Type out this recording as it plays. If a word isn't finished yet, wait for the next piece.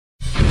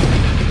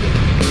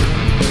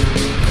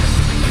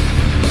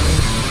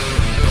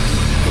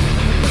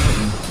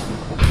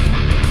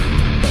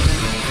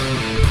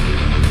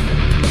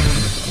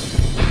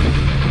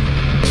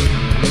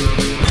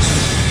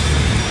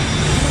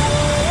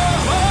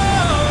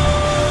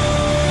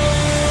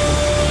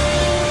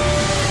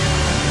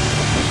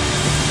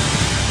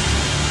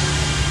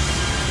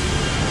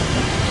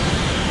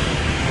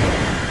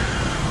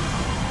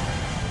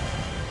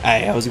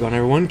Hey, how's it going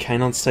everyone?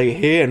 KayneHunterTaker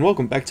here, and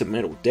welcome back to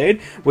Metal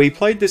Dead. We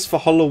played this for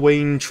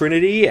Halloween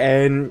Trinity,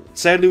 and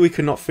sadly we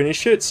could not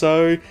finish it,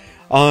 so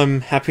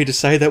I'm happy to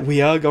say that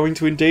we are going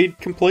to indeed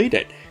complete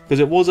it, because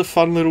it was a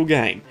fun little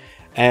game.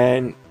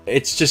 And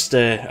it's just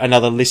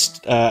another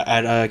list,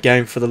 a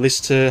game for the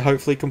list to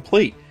hopefully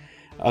complete.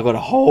 I've got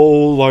a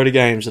whole load of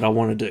games that I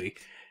want to do.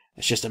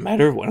 It's just a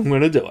matter of when I'm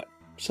going to do it.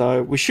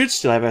 So we should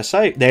still have our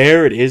save.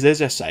 There it is,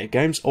 there's our save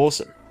games,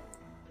 awesome.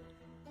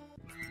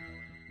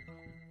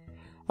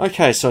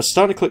 Okay, so it's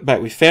starting to click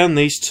back. We found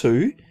these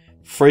two,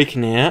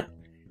 freaking out.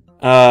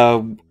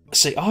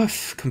 See,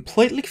 I've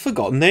completely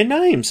forgotten their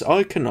names.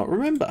 I cannot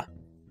remember.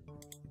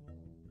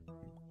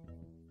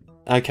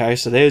 Okay,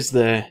 so there's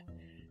the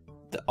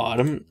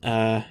item.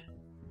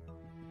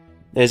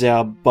 There's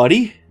our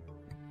buddy,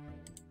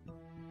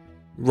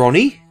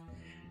 Ronnie,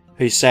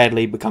 who's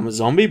sadly become a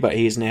zombie, but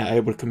he is now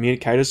able to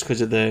communicate us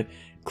because of the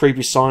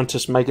creepy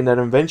scientist making that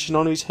invention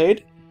on his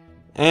head.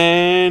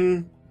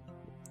 And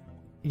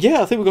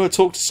yeah, I think we're going to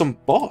talk to some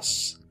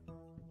boss.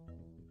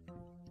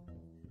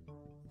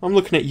 I'm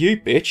looking at you,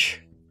 bitch.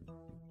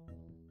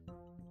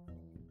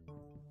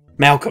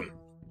 Malcolm.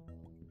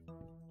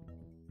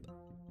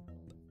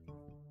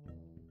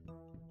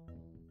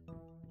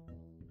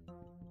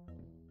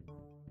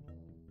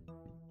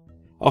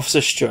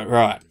 Officer Stewart,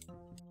 right.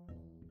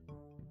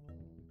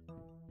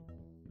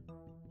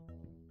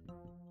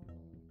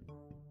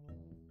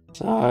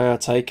 So I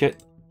take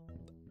it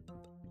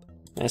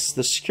that's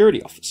the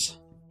security office.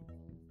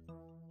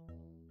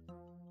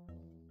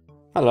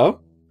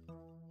 Hello?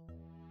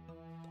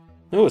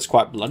 Oh, it's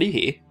quite bloody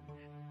here.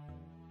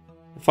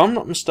 If I'm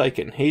not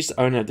mistaken, he's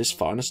the owner of this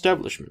fine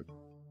establishment.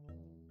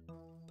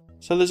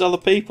 So there's other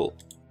people.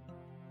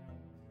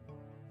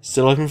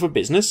 Still open for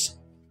business?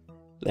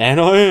 That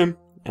I am,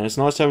 and it's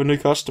nice to have a new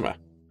customer.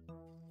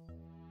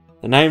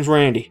 The name's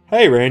Randy.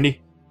 Hey,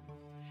 Randy.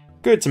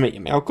 Good to meet you,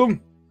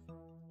 Malcolm.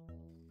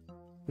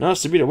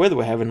 Nasty bit of weather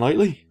we're having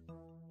lately.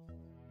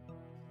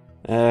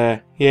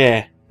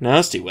 Yeah,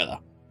 nasty weather.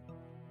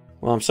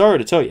 Well, I'm sorry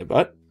to tell you,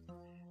 but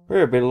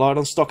we're a bit light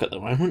on stock at the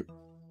moment.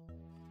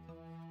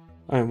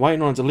 I've been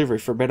waiting on delivery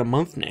for about a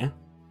month now.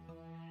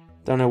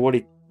 Don't know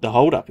what the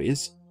hold-up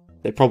is.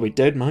 They're probably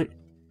dead, mate.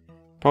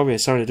 Probably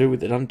has something to do with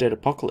the undead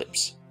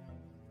apocalypse.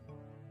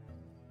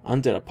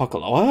 Undead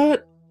apocalypse?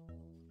 What?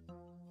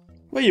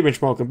 Where you been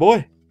smoking,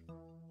 boy?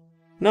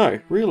 No,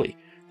 really.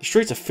 The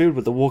streets are filled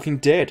with the walking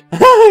dead.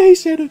 He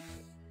said it.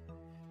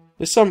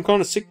 There's some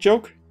kind of sick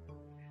joke.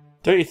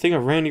 Don't you think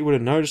a Randy would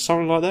have noticed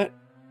something like that?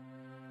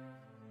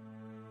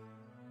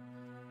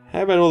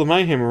 How about all the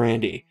mayhem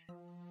around here?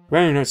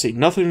 Randy don't see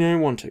nothing he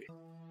don't want to.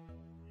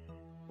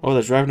 All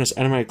those ravenous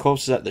animated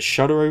corpses at the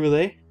shutter over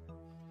there?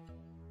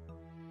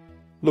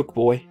 Look,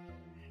 boy.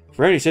 If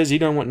Randy says he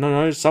don't want to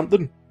notice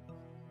something,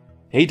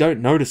 he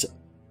don't notice it.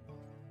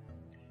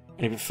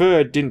 And he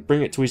preferred didn't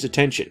bring it to his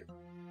attention.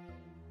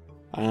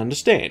 I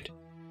understand.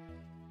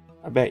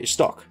 About your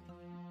stock.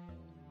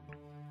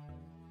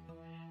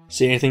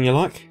 See anything you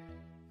like?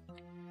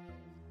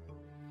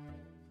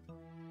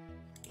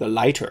 The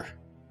lighter.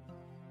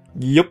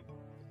 Yep.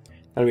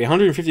 That'll be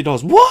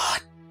 $150.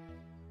 What?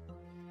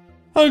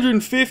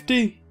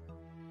 $150?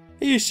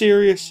 Are you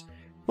serious?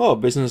 Well,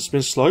 business has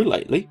been slow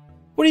lately.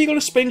 What are you going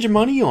to spend your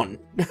money on?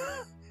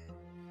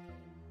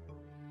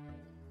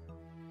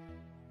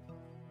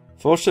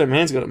 Fortunately,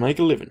 man's got to make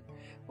a living.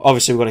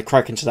 Obviously, we've got to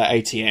crack into that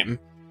ATM.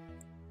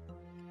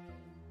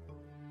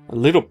 A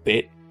little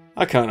bit.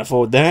 I can't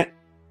afford that.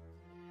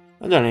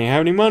 I don't even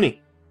have any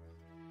money.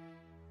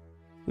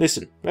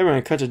 Listen, maybe I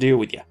can cut a deal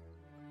with you.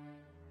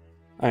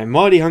 I am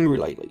mighty hungry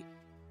lately.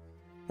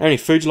 Any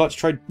food you like to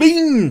trade?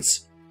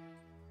 Beans!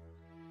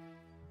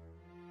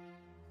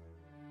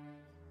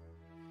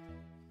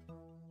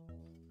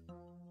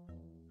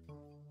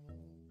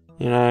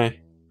 You know,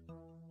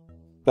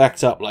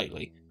 backed up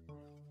lately.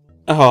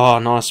 Oh,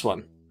 nice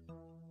one.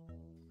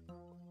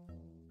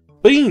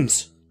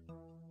 Beans!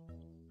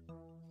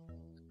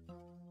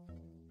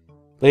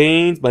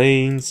 Beans,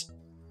 beans.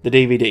 The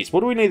DVDs. What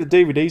do we need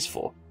the DVDs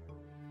for?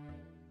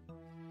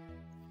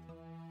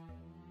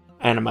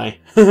 Anime.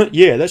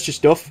 Yeah, that's your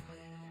stuff.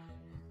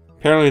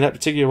 Apparently that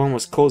particular one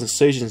was causing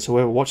seizures to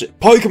whoever watched it.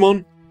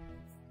 Pokemon!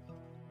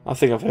 I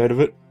think I've heard of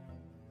it.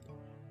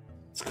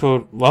 It's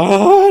called...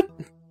 What?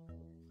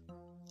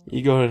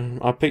 You got it.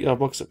 I picked up a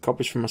box of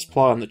copies from a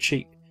supplier on the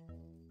cheap.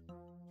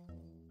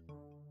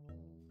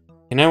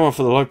 And now one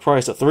for the low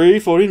price at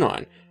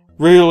 $3.49.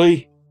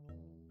 Really?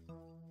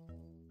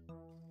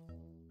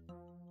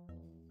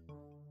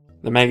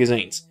 The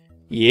magazines.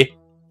 Yeah.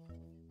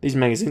 These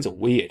magazines are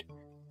weird.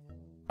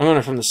 I got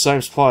it from the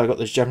same supplier I got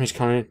those Japanese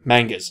kind of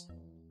mangas.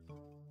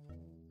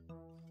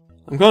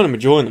 I'm kind of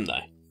enjoying them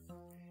though.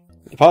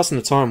 They're passing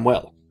the time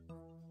well.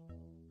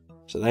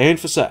 So they ain't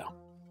for sale.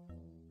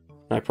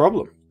 No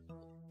problem.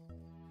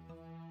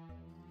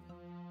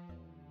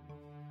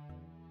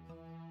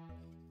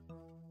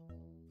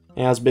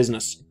 How's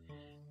business?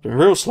 Been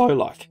real slow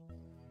like.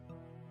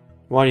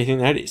 Why do you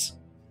think that is?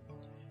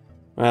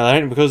 Well, it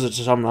ain't because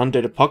it's some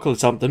undead apocalypse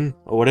or something,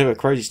 or whatever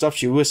crazy stuff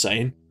she was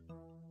saying.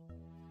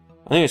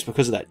 think it's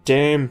because of that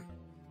damn...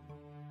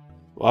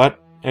 What?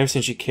 Ever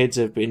since you kids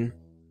have been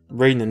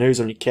reading the news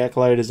on your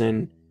calculators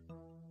and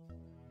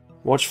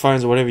watch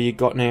phones or whatever you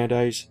got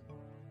nowadays.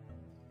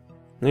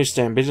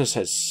 Newsstand business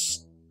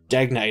has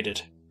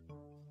stagnated.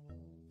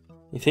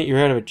 You think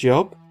you're out of a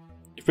job?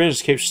 If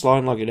business keeps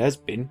sliding like it has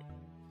been,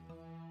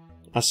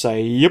 I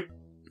say, yep,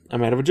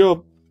 I'm out of a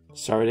job.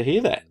 Sorry to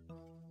hear that.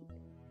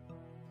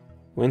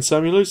 Win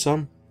some, you lose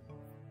some.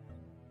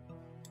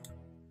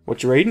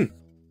 What you reading?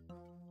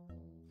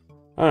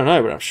 I don't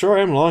know, but I'm sure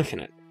I am liking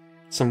it.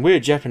 Some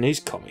weird Japanese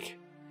comic.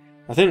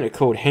 I think they're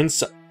called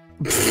Hensa.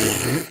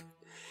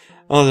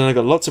 Oh, then I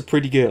got lots of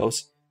pretty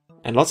girls.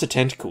 And lots of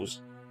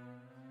tentacles.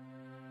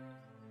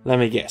 Let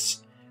me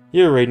guess.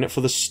 You're reading it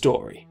for the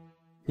story.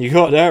 You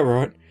got that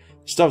right.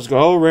 Stuff's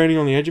got all raining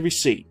on the edge of your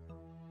seat.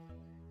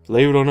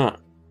 Believe it or not.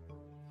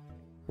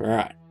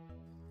 Right.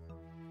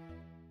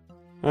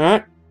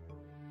 Alright.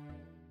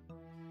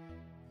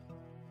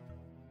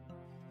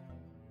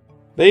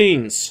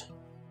 Beans.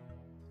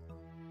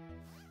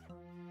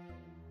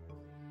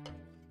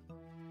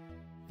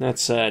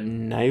 That's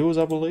nails,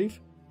 I believe.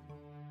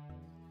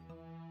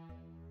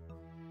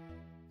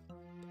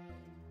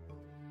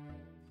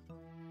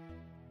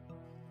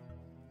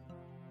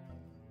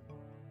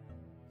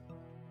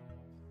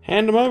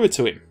 Hand them over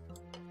to him.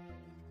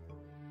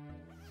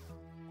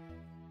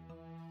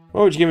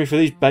 What would you give me for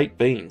these baked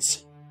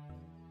beans?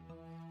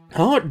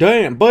 Hot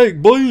damn,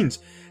 baked beans!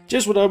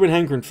 Just what I've been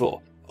hankering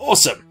for.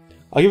 Awesome!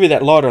 I'll give you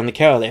that lighter on the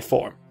counter there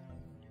for him.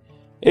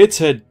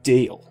 It's a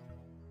deal.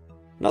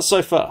 Not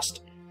so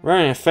fast. We're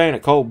only a fan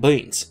of cold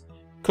beans.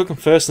 Cook them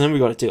first and then we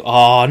got to do...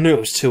 Oh, I knew it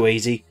was too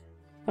easy.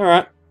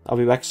 Alright, I'll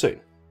be back soon.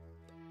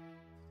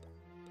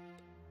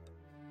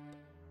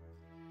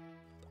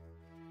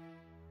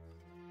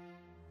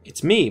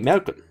 It's me,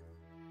 Malcolm.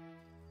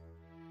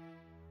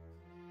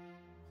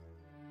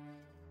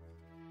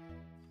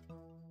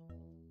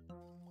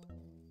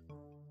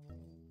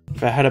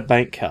 If I had a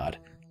bank card,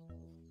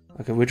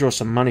 I could withdraw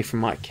some money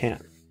from my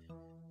account.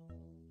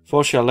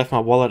 Fortunately, I left my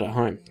wallet at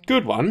home.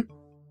 Good one.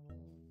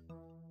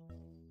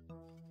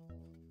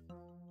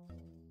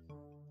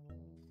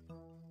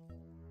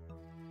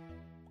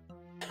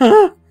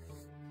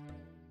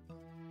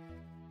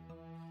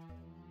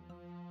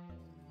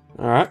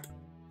 Alright.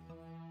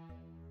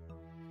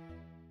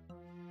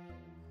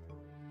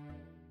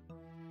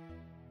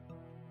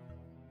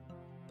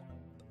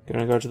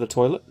 Gonna go to the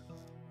toilet?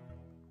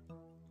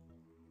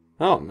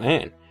 Oh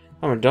man,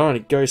 I've been dying to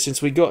go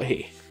since we got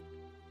here.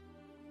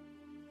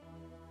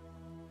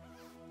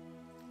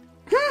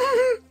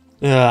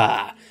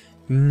 Ah.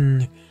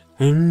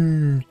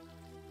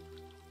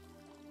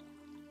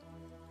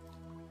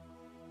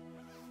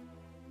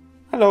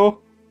 Hello.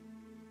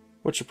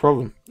 What's your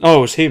problem? Oh,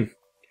 it was him.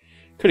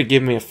 Could have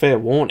given me a fair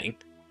warning.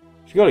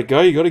 If you gotta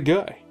go, you gotta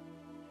go.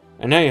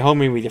 And now you hold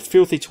me with your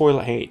filthy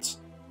toilet hands.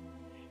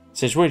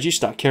 Since when did you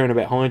start caring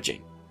about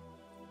hygiene?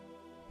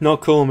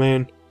 Not cool,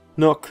 man.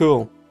 Not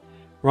cool.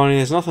 Ronnie,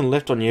 there's nothing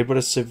left on you but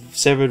a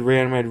severed,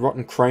 reanimated,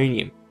 rotten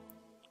cranium.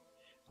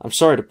 I'm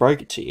sorry to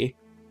break it to you,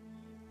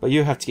 but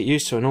you have to get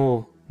used to an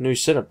all-new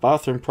set of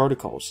bathroom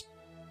protocols.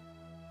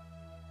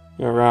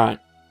 You're right.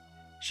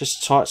 It's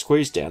just a tight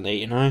squeeze down there,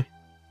 you know.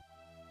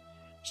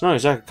 It's not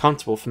exactly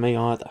comfortable for me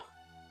either.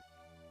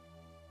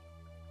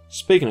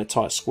 Speaking of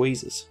tight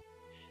squeezes,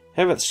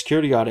 how about the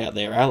security guard out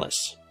there,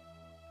 Alice?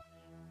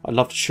 I'd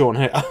love to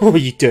shorten her. Oh,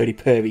 you dirty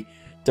pervy.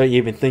 Don't you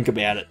even think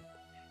about it.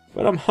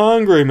 But I'm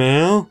hungry,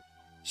 Mal.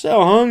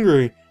 So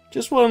hungry.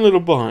 Just one little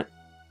bite.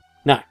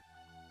 No.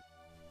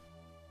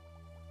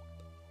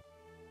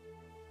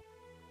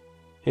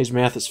 His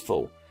mouth is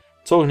full.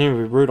 Talking to him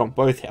would be rude on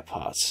both our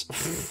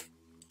parts.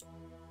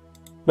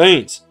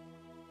 Beans.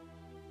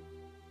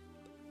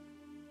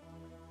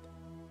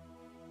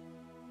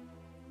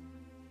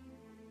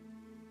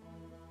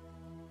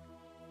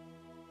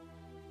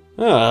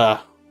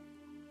 Ah.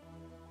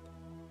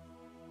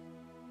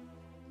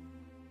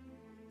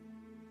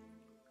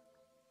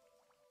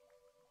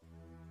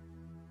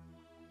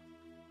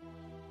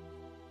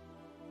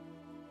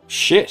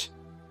 Shit.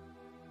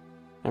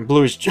 And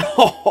blew his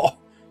jaw.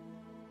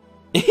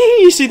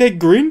 You see that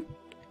grin?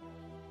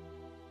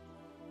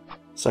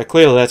 So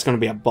clearly that's going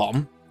to be a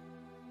bomb.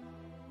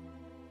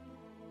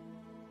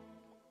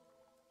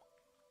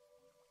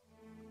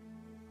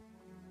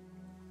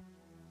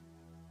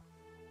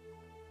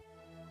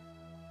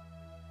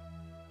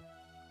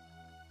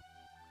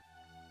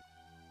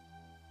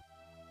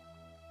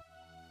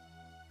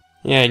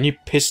 Yeah, and you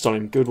pissed on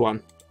him. Good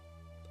one.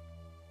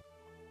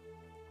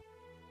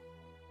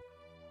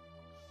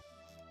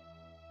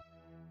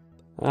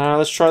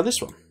 Let's try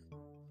this one.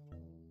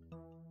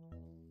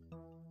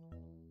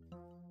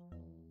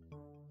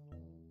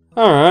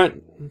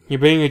 Alright, you're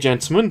being a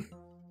gentleman.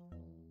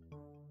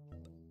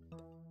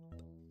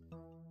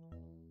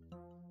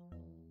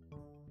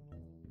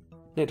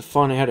 Need to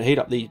find out how to heat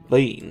up these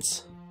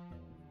beans.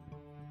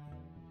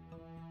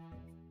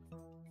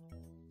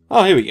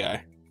 Oh, here we go.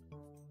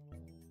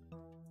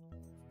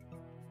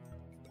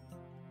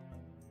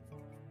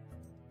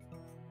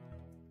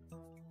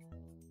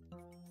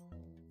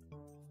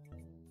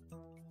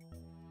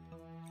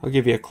 I'll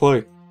give you a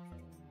clue.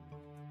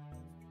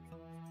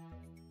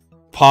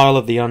 Pile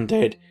of the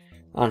undead.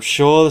 I'm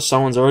sure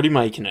someone's already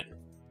making it.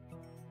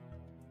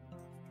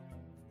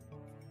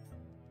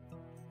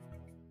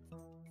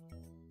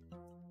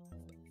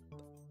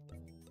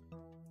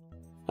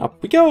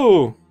 Up we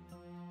go!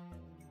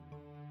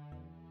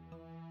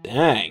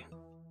 Dang.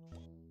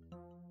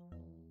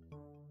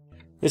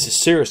 This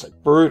is seriously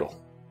brutal.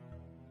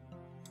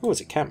 Oh, it's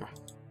a camera.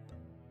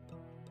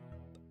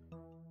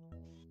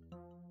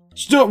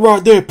 Stop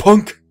right there,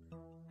 punk!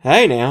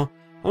 Hey now,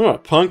 I'm not a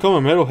punk,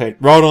 I'm a metalhead.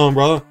 Right on,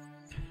 brother.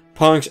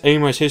 Punks,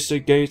 emos,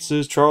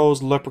 hipsters,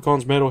 trolls,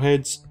 leprechauns,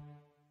 metalheads.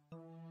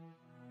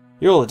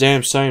 You're all the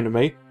damn same to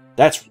me.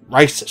 That's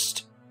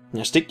racist.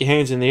 Now stick your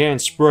hands in the air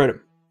and spread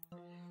them.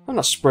 I'm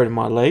not spreading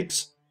my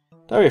legs.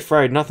 Don't be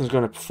afraid, nothing's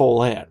going to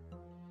fall out.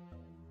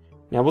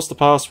 Now, what's the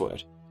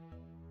password?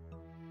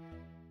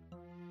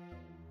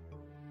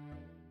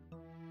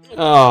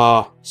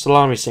 Ah,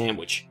 salami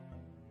sandwich.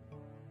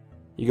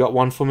 You got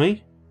one for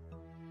me?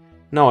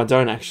 No, I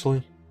don't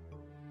actually.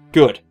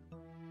 Good.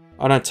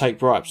 I don't take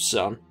bribes,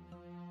 son.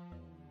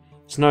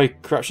 There's no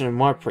corruption in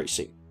my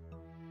precinct.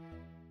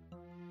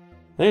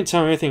 They didn't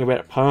tell me anything about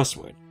a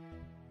password.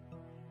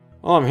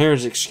 All I'm hearing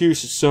is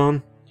excuses,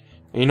 son.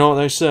 And you know what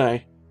they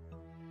say?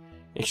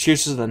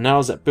 Excuses are the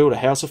nails that build a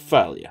house of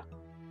failure.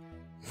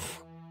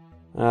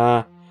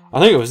 I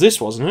think it was this,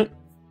 wasn't it?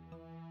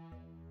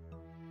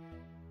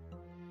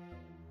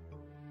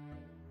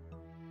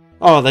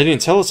 Oh, they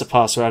didn't tell us a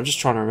password, I'm just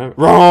trying to remember.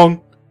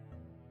 Wrong!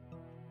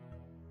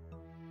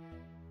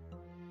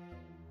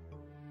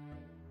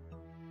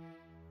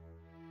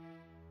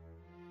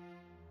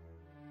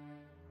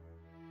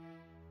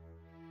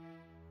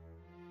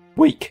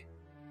 Weak.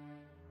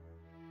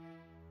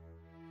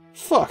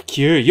 Fuck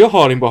you, you're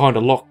hiding behind a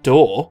locked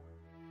door.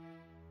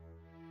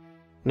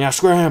 Now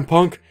scram,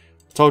 punk.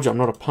 I told you I'm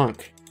not a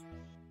punk.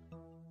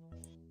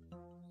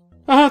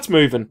 Ah, it's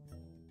moving.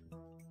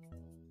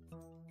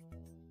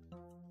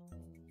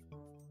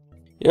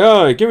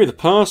 Yo, give me the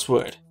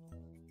password.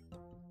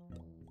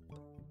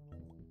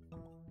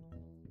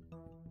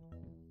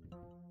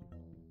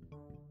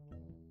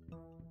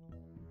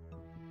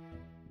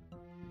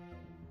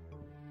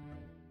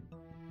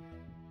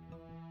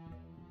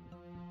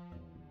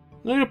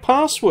 I need a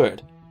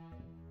password.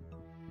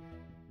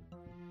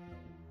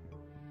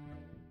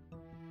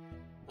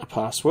 A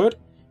password?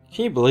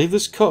 Can you believe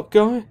this cop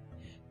guy?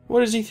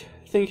 What does he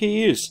think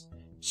he is?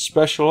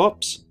 Special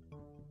ops?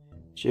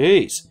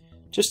 Jeez.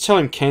 Just tell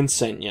him Ken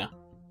sent ya.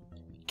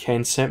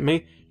 Ken sent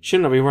me?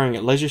 Shouldn't I be wearing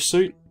a leisure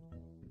suit?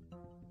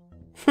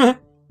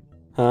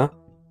 Huh?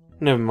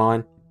 Never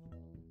mind.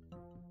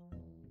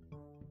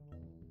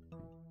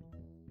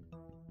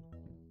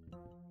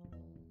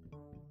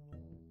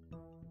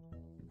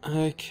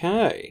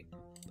 Okay.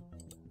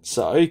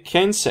 So,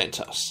 Ken sent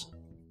us.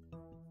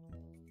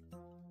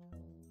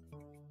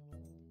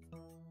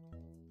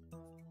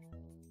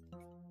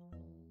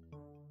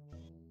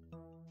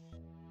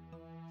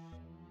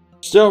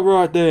 Stop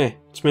right there.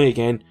 It's me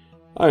again.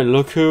 Oh,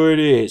 look who it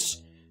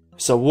is.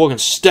 It's a walking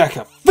stack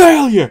of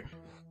failure!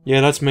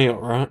 Yeah, that's me,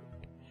 alright.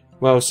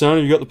 Well, son,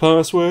 you got the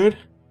password?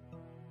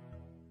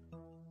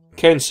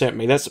 Ken sent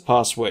me. That's the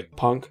password,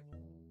 punk.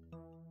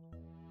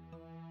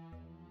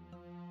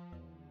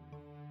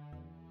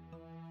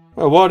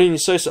 Well, why didn't you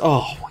say so?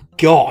 Oh my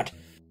god.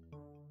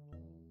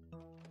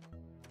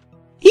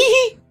 Hee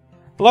hee.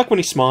 I like when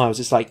he smiles,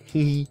 it's like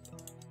hee hee.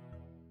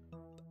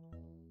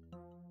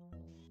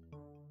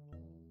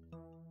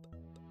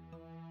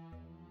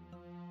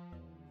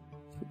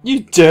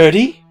 You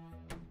dirty.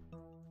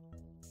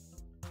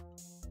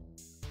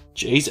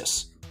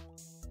 Jesus.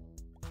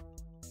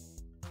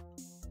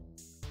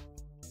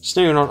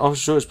 Sneaking on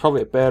officer is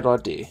probably a bad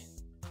idea.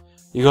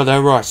 You got that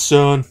right,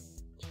 son.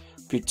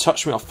 If you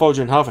touch me, I'll fold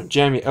you in half and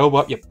jam your elbow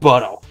up your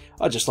butthole.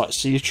 I'd just like to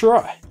see you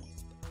try.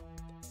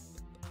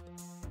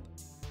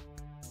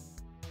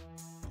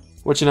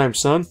 What's your name,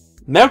 son?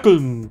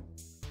 Malcolm!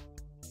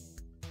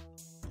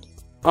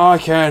 I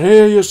can't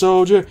hear you,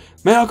 soldier.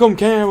 Malcolm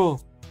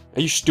Campbell!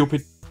 Are you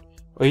stupid?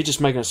 Or are you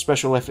just making a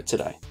special effort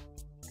today?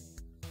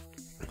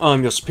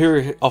 I'm your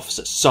superior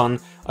officer, son.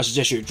 I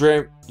suggest you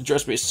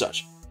address me as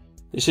such.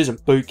 This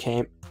isn't boot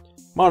camp.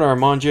 Might I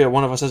remind you that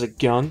one of us has a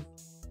gun?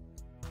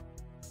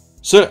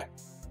 Sir!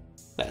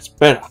 That's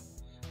better.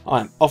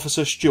 I'm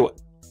Officer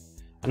Stewart,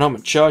 and I'm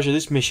in charge of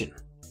this mission.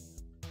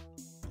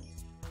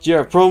 Do you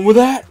have a problem with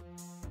that?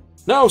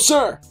 No,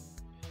 sir!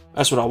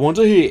 That's what I want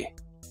to hear.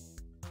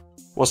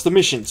 What's the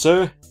mission,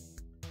 sir?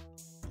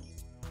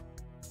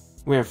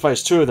 We're in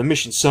phase 2 of the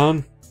mission,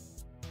 son.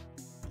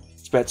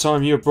 It's about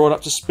time you were brought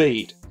up to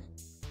speed.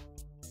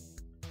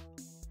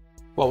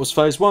 What was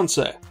phase 1,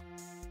 sir?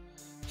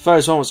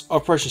 Phase 1 was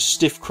Operation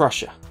Stiff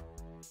Crusher.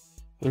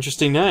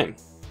 Interesting name.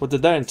 What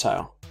did that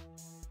entail?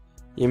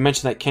 You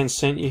mentioned that Ken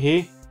sent you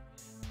here?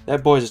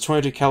 That boy is a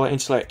 22 caliber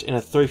intellect in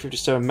a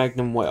 357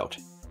 Magnum weld.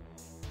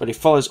 But he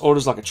follows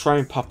orders like a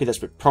trained puppy that's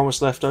been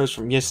promised leftovers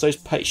from yesterday's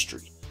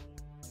pastry.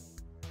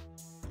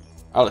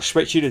 I'll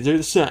expect you to do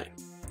the same.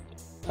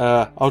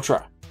 I'll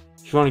try.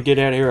 If if you want to get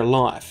out of here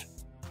alive,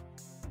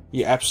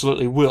 you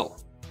absolutely will.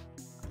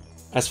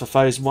 As for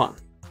Phase 1,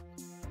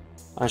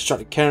 I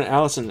instructed Ken and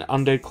Alice in an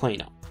undead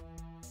cleanup.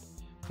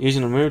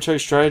 Using the military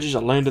strategies I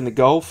learned in the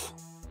Gulf,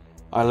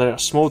 I led a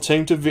small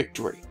team to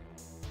victory.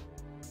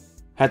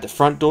 Had the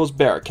front doors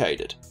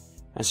barricaded,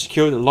 and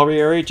secured the lobby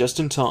area just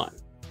in time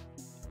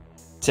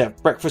to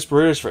have breakfast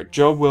burritos for a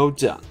job well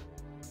done.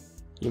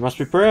 You must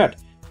be proud.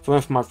 If it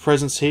weren't for my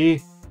presence here,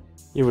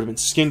 you would have been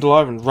skinned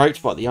alive and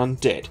raped by the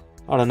undead.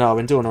 I don't know, I've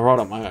been doing alright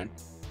on my own.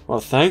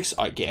 Well, thanks,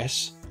 I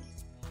guess.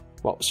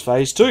 What was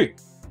Phase 2?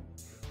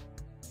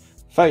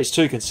 Phase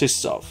 2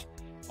 consists of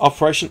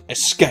Operation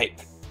Escape.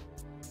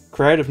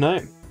 Creative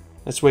name.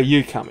 That's where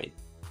you come in.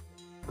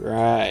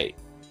 Great.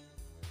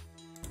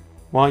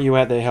 Why aren't you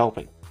out there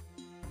helping?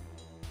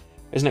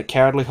 Isn't it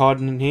cowardly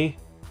hiding in here,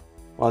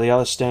 while the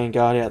others stand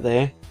guard out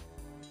there?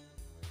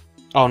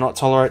 I'll not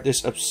tolerate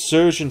this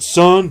absurd,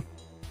 son!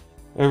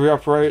 Every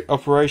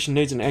operation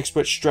needs an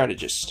expert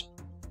strategist.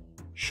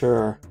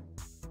 Sure.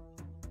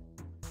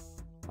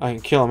 I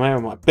can kill a man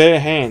with my bare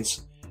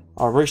hands.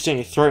 I'll reach down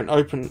your throat and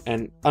open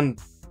and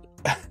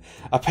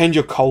append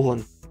your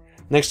colon.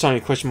 Next time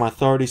you question my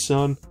authority,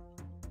 son,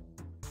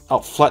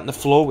 I'll flatten the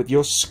floor with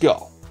your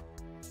skull.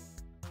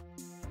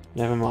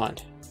 Never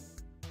mind.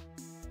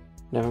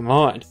 Never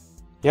mind.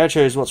 The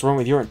attitude is what's wrong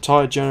with your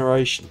entire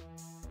generation.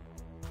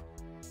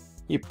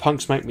 You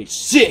punks make me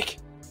sick!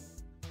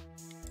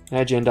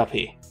 How'd you end up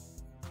here?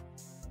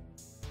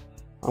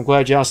 I'm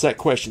glad you asked that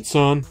question,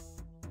 son.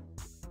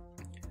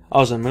 I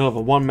was in the middle of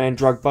a one-man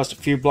drug bust a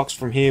few blocks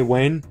from here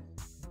when,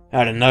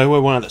 out of nowhere,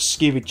 one of the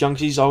skeevy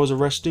junkies I was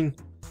arresting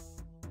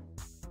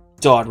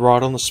died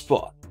right on the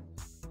spot.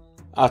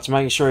 After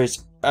making sure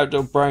his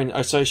outdoor brain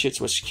associates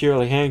were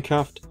securely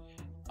handcuffed,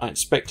 I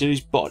inspected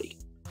his body.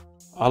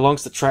 I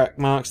logged the track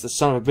marks the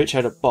son of a bitch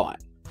had a bite.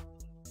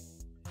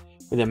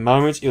 Within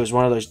moments, it was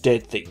one of those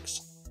dead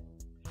things.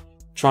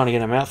 Trying to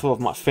get a mouthful of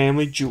my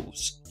family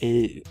jewels.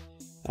 Ew,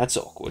 that's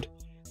awkward.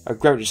 I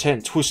grabbed his head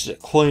and twisted it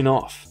clean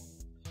off.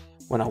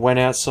 When I went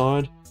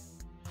outside,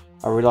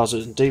 I realised I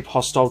was in deep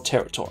hostile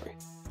territory.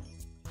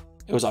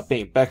 It was like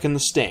being back in the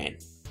stand.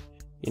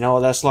 You know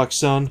what that's like,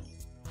 son?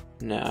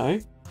 No?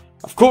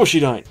 Of course you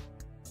don't!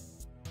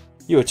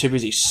 You were too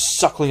busy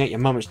suckling at your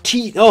mama's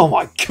teeth. Oh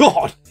my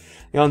god!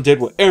 The undead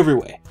were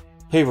everywhere.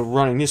 People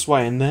running this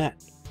way and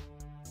that.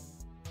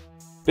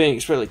 Being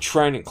expertly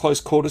trained in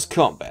close quarters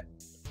combat,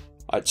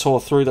 I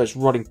tore through those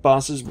rotting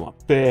bastards with my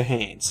bare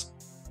hands.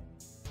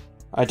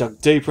 I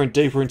dug deeper and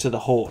deeper into the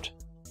horde.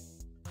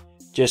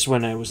 Just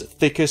when it was at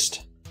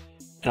thickest,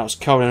 and I was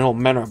covered in all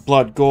manner of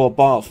blood, gore,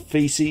 bile,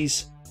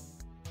 feces,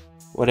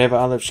 whatever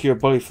other obscure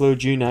body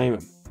fluid you name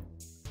them.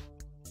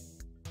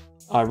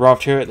 I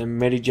arrived here at the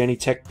Medigeni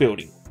Tech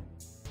building.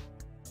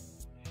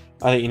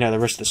 I think you know the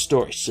rest of the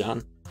story,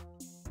 son.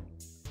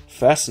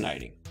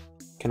 Fascinating.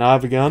 Can I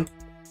have a gun?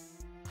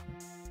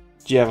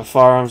 Do you have a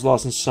firearms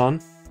license,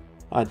 son?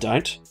 I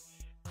don't.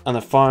 And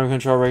the Firearm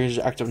Control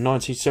Regulation Act of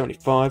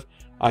 1975,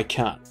 I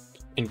can't,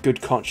 in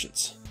good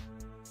conscience,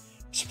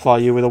 supply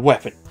you with a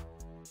weapon.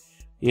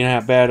 You know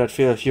how bad I'd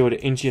feel if you were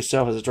to injure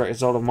yourself as a direct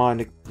result of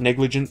my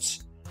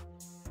negligence?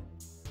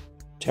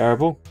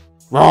 Terrible?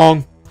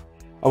 Wrong!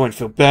 I wouldn't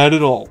feel bad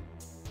at all.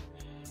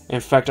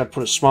 In fact, I'd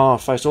put a smile on my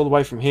face all the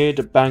way from here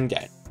to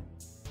Baghdad.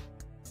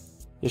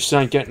 You still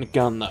ain't getting a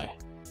gun, though.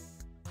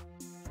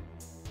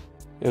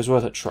 It was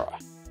worth a try.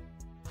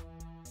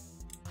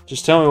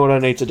 Just tell me what I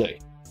need to do.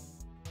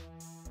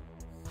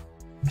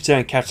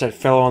 Saying Cap's that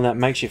fellow on that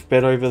makeshift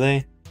bed over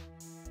there?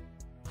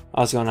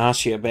 I was going to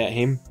ask you about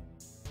him.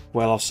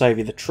 Well, I'll save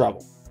you the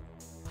trouble.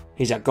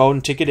 He's our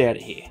golden ticket out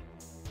of here.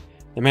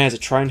 The man's a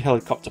trained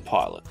helicopter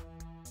pilot.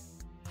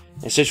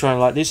 In a situation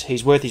like this,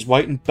 he's worth his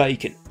weight in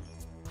bacon.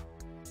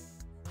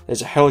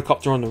 There's a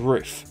helicopter on the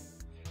roof,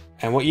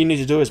 and what you need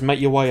to do is make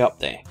your way up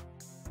there.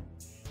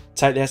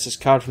 Take the access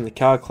card from the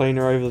car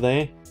cleaner over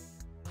there.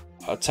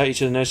 I'll take you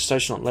to the nurse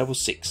station on level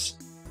 6.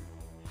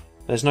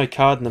 There's no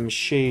card in the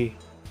machine.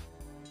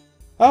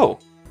 Oh!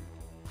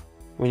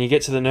 When you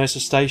get to the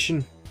nurse's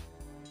station,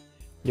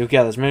 you'll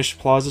gather as many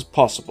supplies as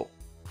possible.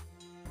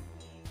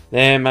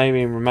 There may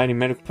be remaining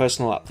medical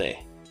personnel up there.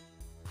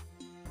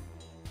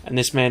 And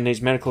this man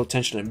needs medical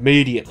attention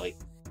immediately.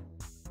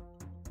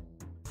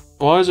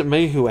 Why is it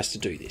me who has to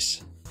do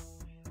this?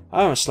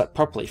 I haven't slept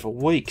properly for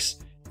weeks.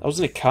 I was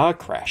in a car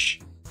crash.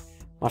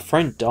 My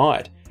friend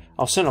died.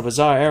 I was sent on a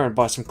bizarre errand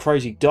by some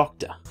crazy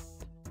doctor.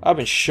 I've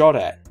been shot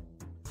at.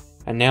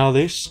 And now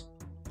this?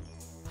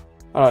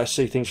 I like to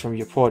see things from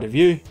your point of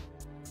view,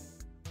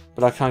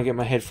 but I can't get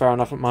my head far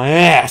enough at my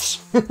ass!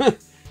 Are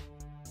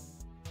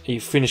you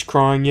finished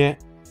crying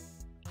yet?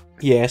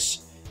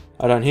 Yes.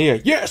 I don't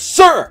hear. Yes,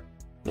 sir!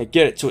 Now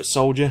get it to it,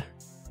 soldier.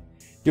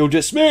 You're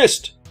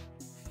dismissed!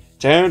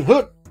 Down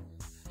hood!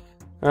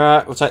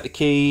 Alright, we'll take the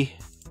key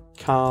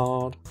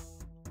card.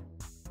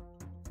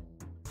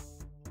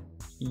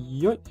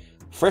 Yoink.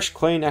 Fresh,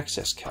 clean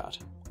access card.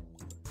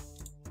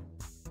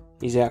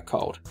 He's out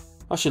cold.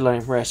 I should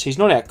let him rest. He's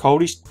not out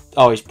cold, he's...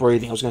 Oh, he's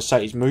breathing. I was going to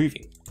say he's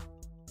moving.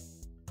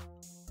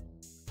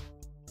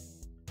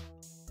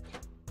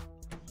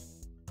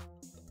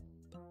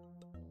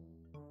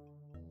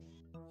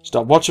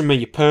 Stop watching me,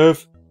 you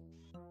perv.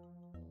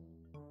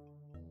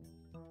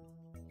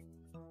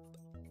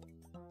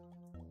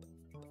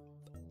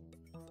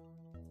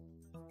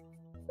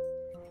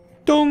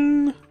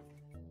 Dong!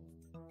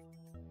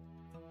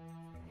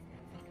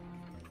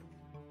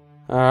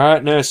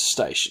 Alright, nurse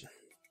station.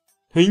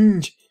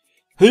 Hinge!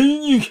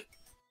 Hinge!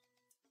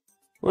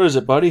 What is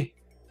it, buddy?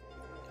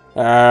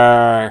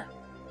 I'm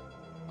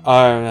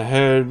the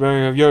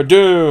headbanger of your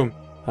doom!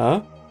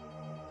 Huh?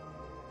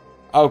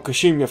 I'll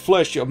consume your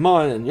flesh, your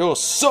mind, and your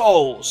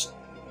souls!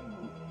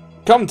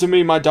 Come to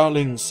me, my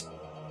darlings!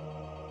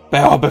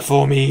 Bow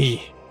before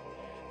me!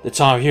 The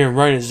time of hearing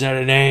rain is at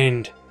an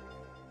end!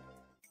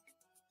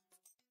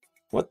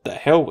 What the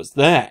hell was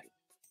that?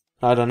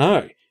 I don't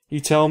know. You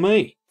tell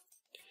me.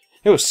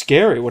 It was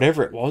scary,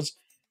 whatever it was.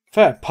 If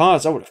I had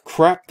parts, I would have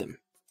crapped them.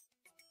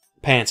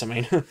 Pants, I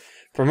mean.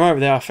 For a moment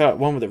there, I felt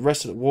one with the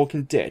rest of the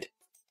Walking Dead.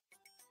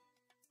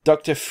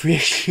 Dr.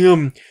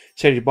 Frischum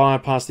said he'd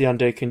bypass the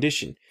undead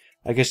condition.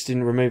 I guess he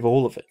didn't remove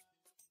all of it.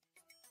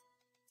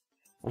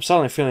 I'm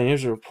suddenly feeling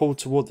Israel pulled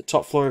toward the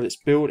top floor of this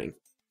building.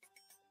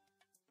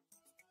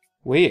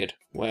 Weird.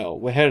 Well,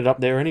 we're headed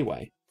up there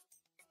anyway.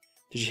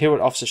 Did you hear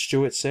what Officer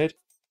Stewart said?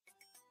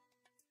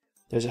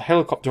 There's a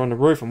helicopter on the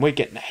roof and we're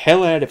getting the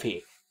hell out of here.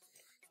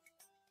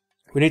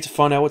 We need to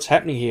find out what's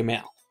happening here,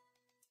 Mal.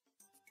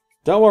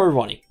 Don't worry,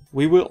 Ronnie.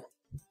 We will.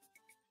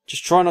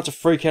 Just try not to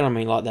freak out on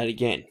me like that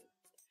again. It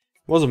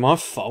wasn't my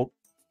fault.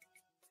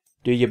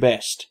 Do your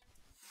best.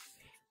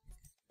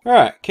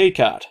 Alright,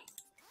 keycard.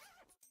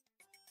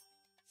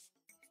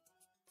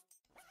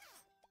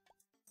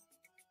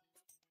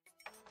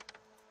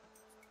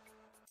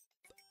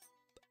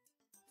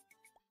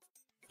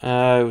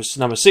 It was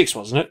number 6,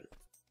 wasn't it?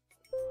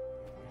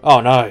 Oh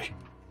no.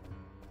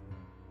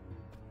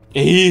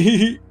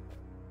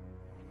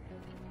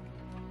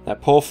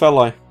 That poor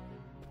fellow.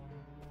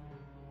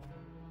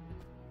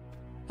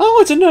 Oh,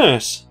 it's a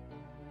nurse.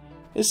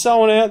 Is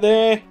someone out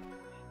there?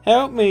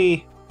 Help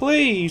me,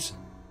 please.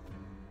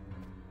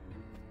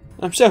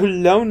 I'm so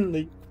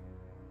lonely.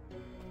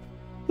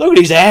 Look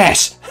at his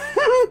ass.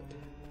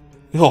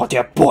 Oh,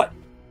 dear boy.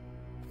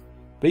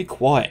 Be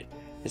quiet.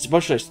 There's a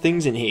bunch of those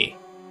things in here.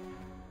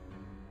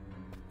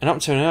 And up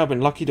until now I've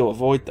been lucky to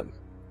avoid them.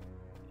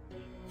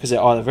 Because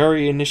they're either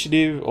very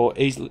inattentive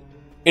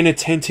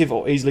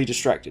or easily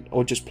distracted,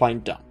 or just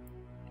plain dumb.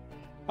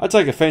 I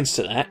take offence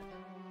to that.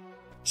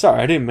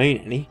 Sorry, I didn't mean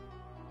any.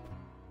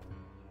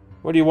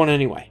 What do you want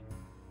anyway?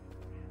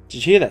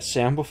 Did you hear that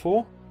sound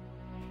before?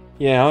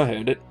 Yeah, I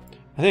heard it.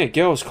 I think a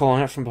girl was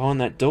calling out from behind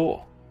that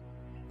door.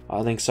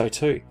 I think so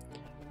too.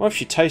 What if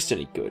she tastes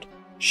any good?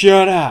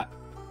 Shut up!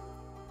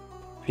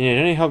 If you need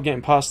any help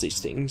getting past these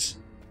things,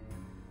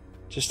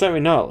 just let me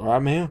know,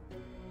 alright, Mel?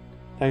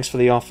 Thanks for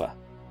the offer.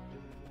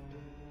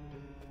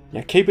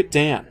 Now keep it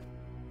down.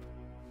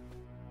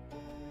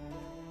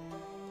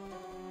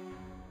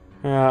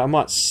 I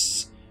might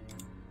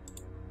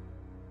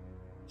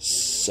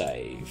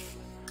save.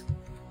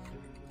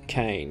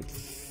 Kayne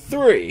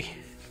 3.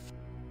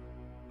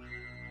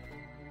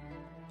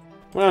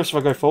 What happens if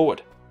I go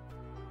forward?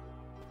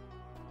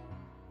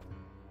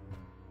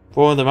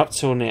 Four of them up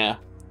till now.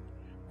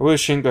 I really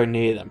shouldn't go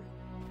near them.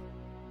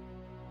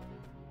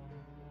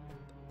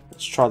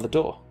 Let's try the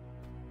door.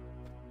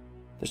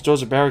 This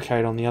door's a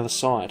barricade on the other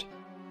side.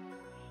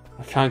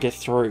 I can't get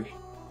through.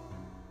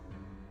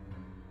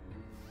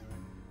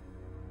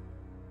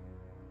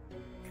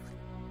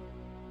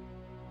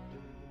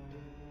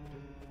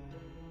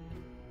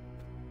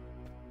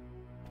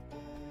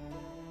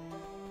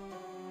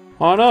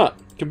 Why not?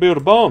 You can build a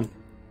bomb.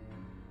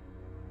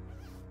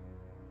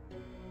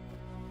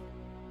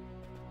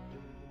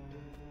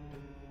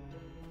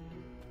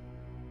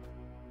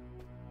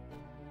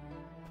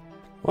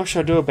 What should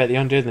I do about the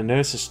undead in the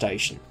nurses'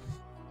 station?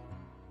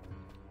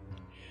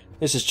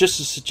 This is just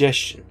a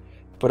suggestion,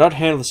 but I'd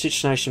handle the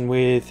situation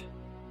with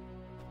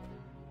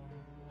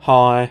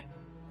high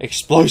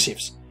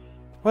explosives.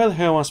 Where the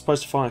hell am I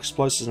supposed to find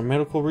explosives in a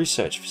medical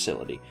research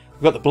facility?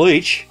 We've got the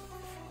bleach.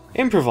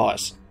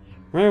 Improvise.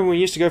 Remember when we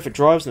used to go for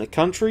drives in the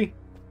country?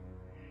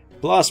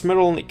 Blast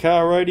metal on the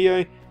car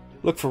radio,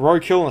 look for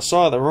roadkill on the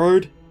side of the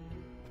road,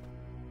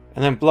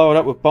 and then blow it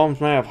up with bombs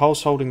made of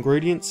household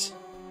ingredients?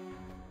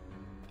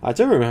 I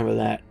do remember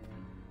that.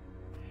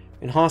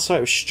 In hindsight,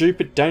 it was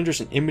stupid, dangerous,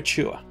 and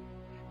immature.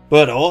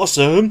 But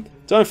awesome!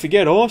 Don't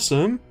forget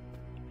awesome!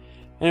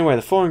 Anyway,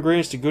 the 4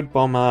 ingredients to good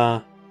bomb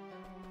are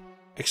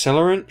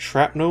accelerant,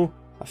 shrapnel,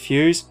 a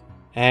fuse,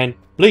 and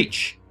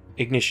bleach.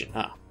 Ignition.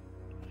 Alright,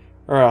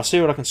 I'll see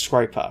what I can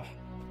scrape up.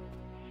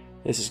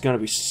 This is going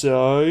to be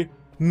so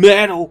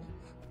metal!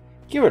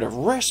 Give it a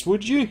rest,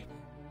 would you?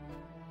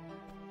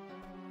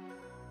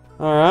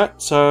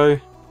 Alright, so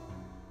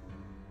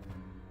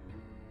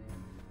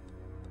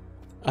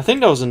I think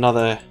there was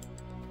another.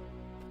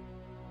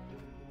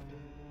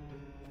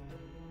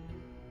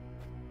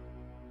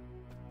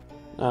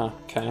 Oh,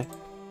 okay.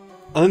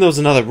 I think there was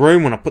another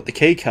room when I put the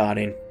key card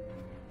in.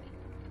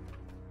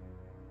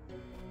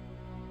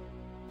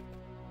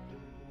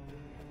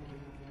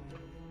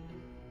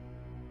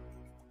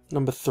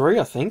 Number 3,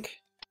 I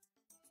think.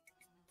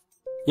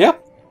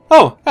 Yep.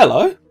 Oh,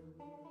 hello.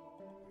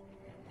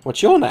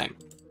 What's your name?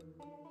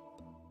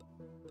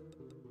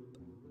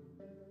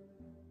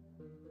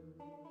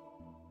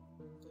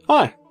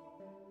 Hi.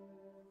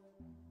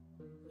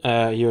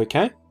 You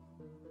okay?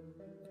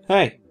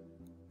 Hey.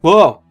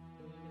 Whoa.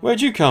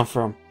 Where'd you come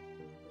from?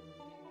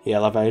 The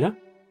elevator?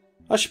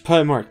 I should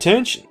pay more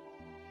attention.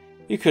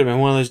 You could have been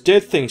one of those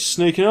dead things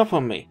sneaking up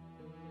on me.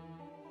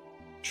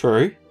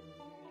 True.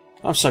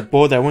 I'm so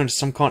bored that I went into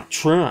some kind of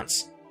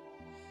trance.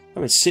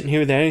 I've been sitting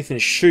here without anything to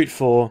shoot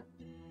for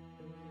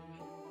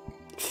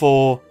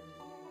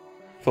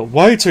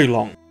way too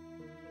long.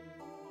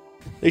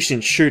 At least you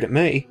didn't shoot at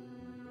me.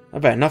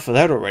 I've had enough of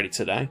that already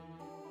today.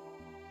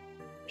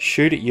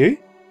 Shoot at you?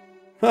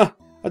 Huh,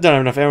 I don't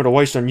have enough ammo to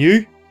waste on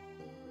you.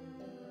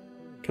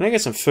 Can I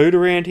get some food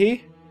around here?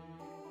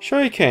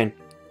 Sure you can.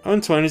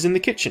 Antoine is in the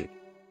kitchen.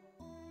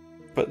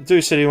 But the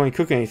dude said he won't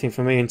cook anything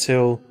for me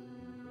until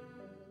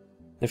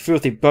the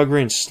filthy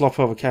buggery and slop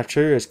of a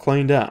cafeteria is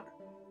cleaned up.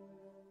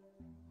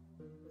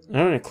 I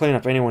don't need to clean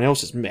up anyone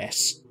else's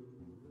mess.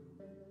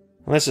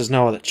 Unless there's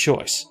no other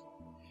choice.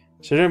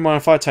 So don't mind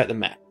if I take the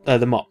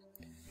mop.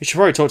 You should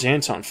probably talk to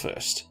Anton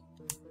first.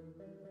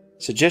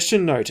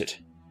 Suggestion noted.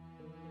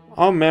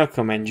 I'm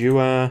Malcolm and you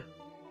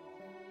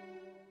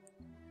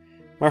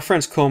my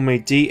friends call me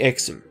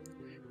DXM,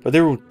 but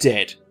they're all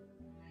dead.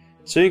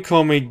 So you can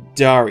call me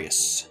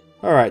Darius.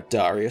 Alright,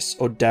 Darius,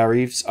 or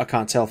Darius, I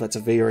can't tell if that's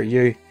a V or a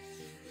U.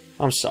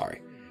 I'm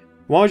sorry.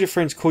 Why would your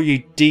friends call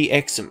you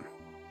DXM?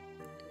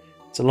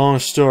 It's a long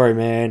story,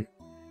 man.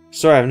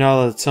 Sorry I have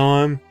no other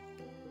time.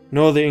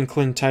 Nor the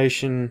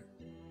inclination...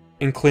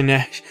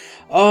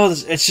 Oh,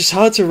 it's just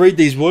hard to read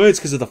these words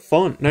because of the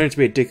font. No need to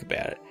be a dick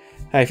about it.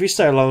 Hey, if you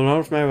stay long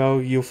enough,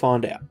 maybe you'll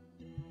find out.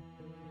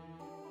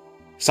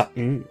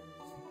 Something.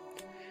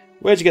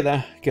 Where'd you get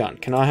that gun?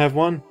 Can I have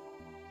one?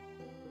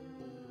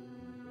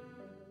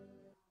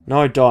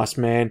 No dice,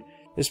 man.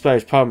 This blade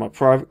is part of my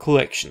private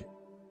collection.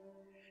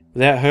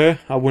 Without her,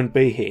 I wouldn't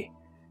be here.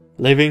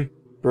 Living,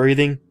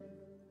 breathing,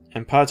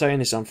 and partaking in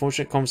this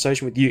unfortunate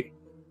conversation with you.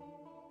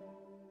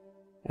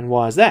 And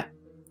why is that?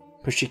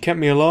 Because she kept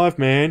me alive,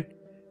 man.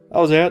 I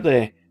was out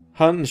there,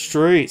 hunting the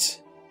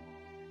streets.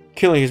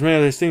 Killing as many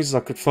of those things as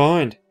I could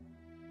find.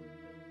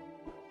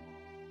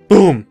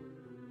 Boom!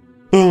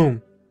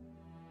 Boom!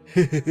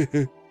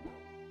 Right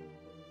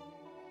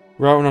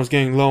when I was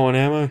getting low on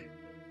ammo,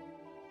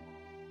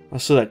 I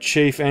saw that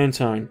Chief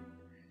Anton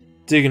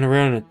digging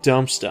around in a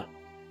dumpster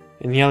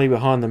in the alley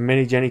behind the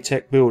Many Jenny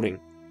Tech building.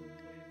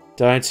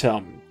 Don't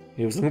tell me,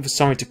 he was looking for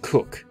something to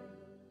cook.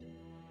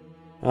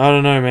 I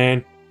don't know,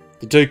 man.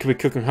 The dude could be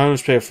cooking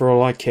homeless people for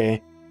all I care.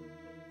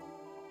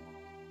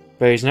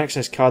 But he's an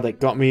access card that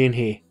got me in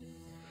here.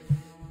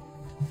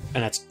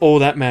 And that's all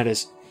that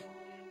matters.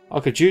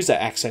 I could use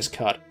that access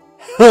card.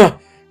 Huh!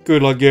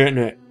 Good luck getting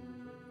it.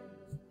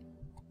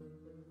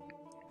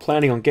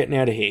 Planning on getting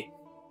out of here.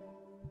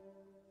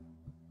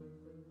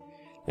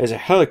 There's a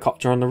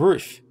helicopter on the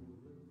roof.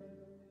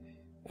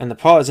 And the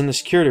pilot's in the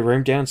security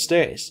room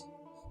downstairs.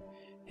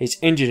 He's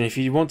injured, and if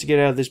you want to get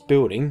out of this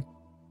building,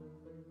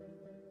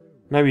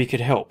 maybe you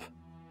could help.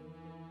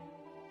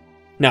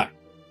 No.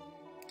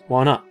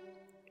 Why not?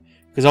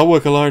 Because I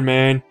work alone,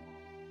 man.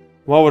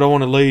 Why would I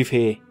want to leave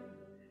here?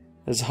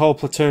 There's a whole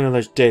platoon of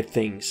those dead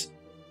things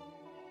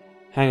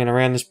hanging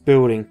around this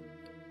building.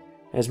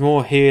 There's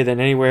more here than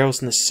anywhere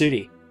else in the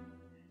city.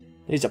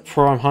 These are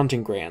prime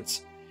hunting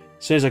grounds.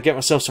 As soon as I get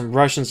myself some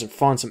rations and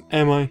find some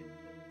ammo,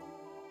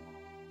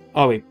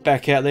 I'll be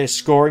back out there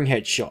scoring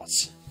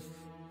headshots.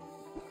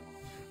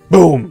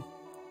 Boom!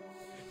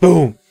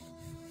 Boom!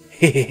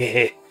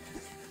 If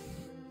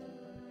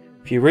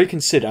you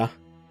reconsider,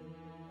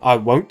 I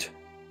won't.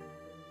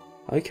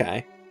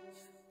 Okay.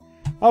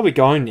 I'll be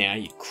going now,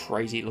 you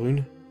crazy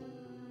loon.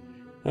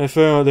 I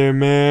fell out there,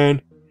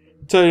 man.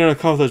 Tell you don't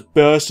call those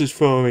bastards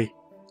for me.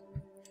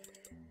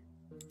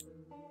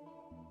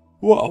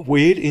 What a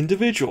weird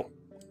individual.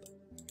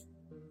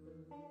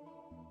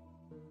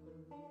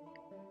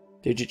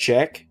 Did you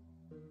check?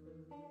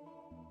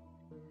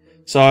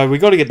 So we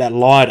got to get that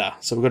lighter.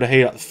 So we got to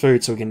heat up the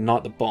food so we can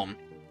ignite the bomb.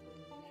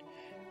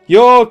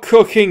 You're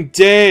cooking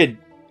dead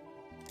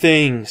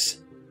things.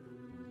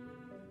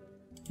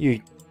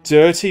 You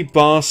dirty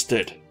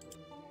bastard.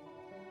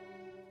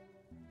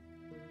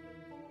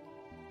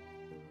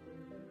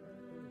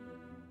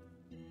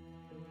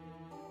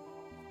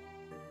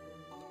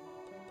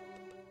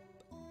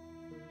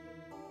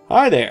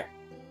 Hi there.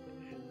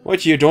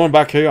 What are you doing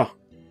back here?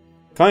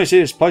 Can't you see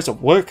this place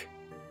at work?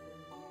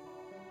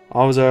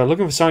 I was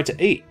looking for something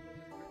to eat.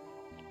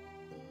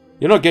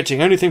 You're not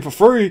getting anything for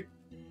free.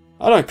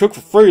 I don't cook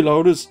for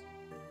freeloaders.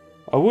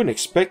 I wouldn't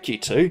expect you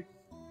to.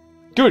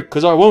 Good,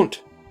 because I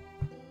won't.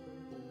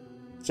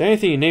 Is there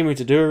anything you need me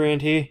to do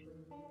around here?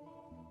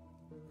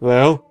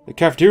 Well, the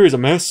cafeteria's a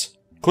mess.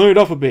 Clean it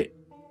up a bit.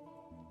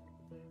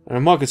 And I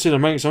might consider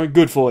making something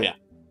good for you.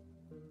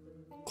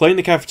 Clean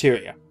the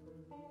cafeteria.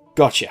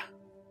 Gotcha.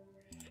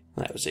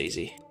 That was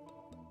easy.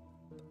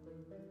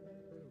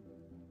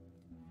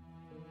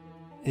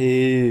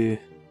 Ew.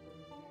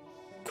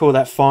 Call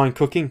that fine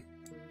cooking?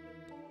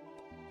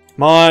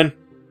 Mine!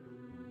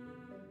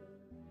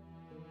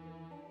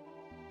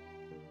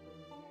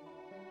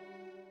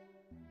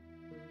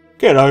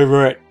 Get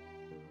over it!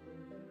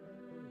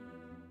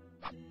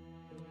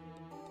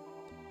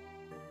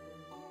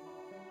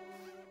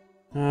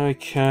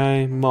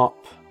 Okay,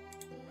 mop.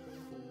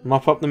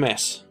 Mop up the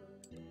mess.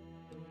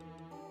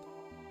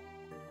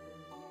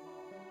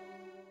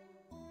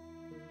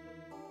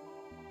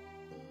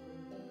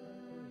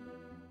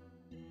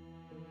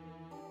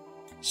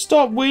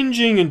 Stop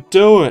whinging and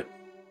do it!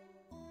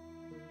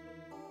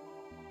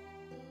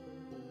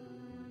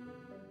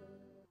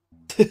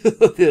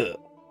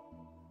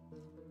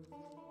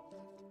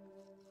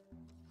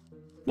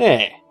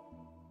 There.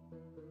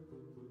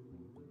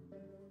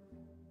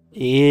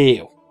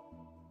 Ew.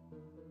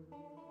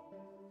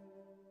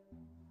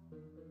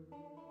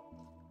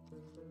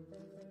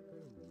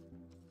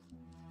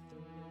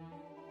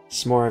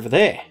 Some more over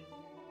there.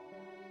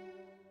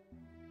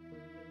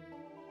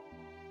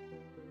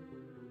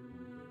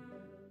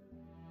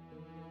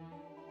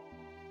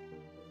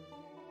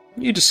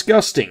 You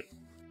disgusting.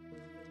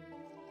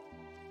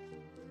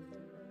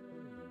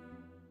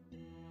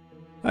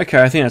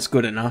 Okay, I think that's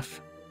good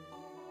enough.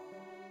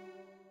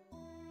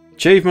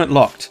 Achievement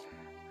locked.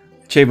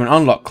 Achievement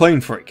unlocked,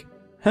 clean freak.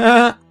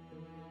 Haha.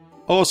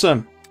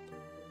 Awesome.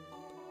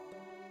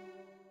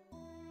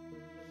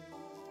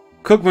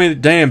 Cook me the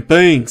damn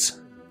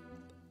beans.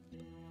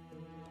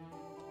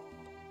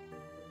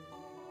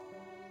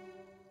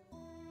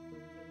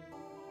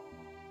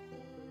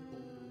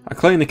 I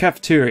cleaned the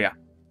cafeteria.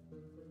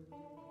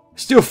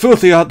 Still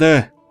filthy out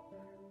there.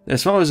 Their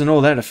smell isn't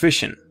all that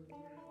efficient.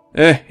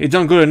 You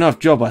done good enough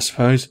job, I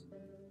suppose.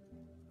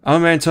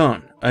 I'm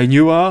Anton, and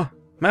you are?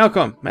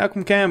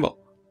 Malcolm Campbell.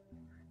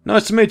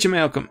 Nice to meet you,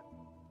 Malcolm.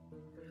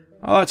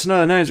 I'd like to know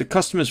the names of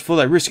customers before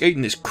they risk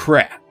eating this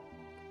crap.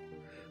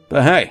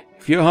 But hey,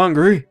 if you're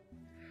hungry,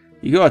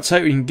 you gotta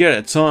take what you can get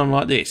at a time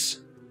like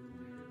this.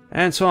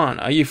 Antoine,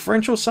 are you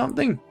French or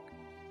something?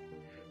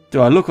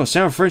 Do I look or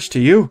sound French to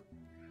you?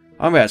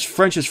 I'm about as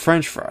French as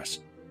French fries.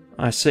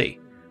 I see.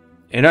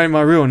 It ain't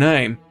my real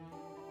name.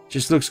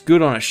 Just looks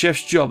good on a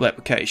chef's job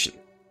application.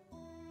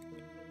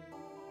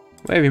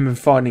 Where have you been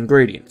finding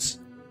ingredients?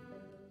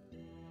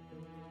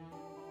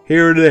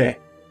 Here or there.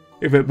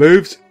 If it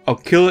moves, I'll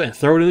kill it and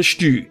throw it in the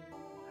stew.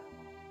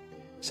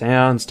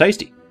 Sounds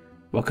tasty.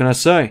 What can I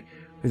say?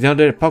 With the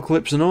undead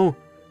apocalypse and all,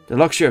 the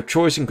luxury of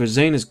choice in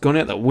cuisine has gone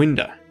out the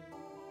window.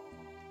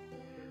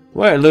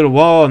 Wait a little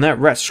while and that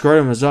rat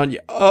scrotum is on you.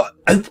 Oh,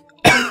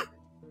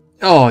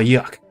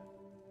 yuck.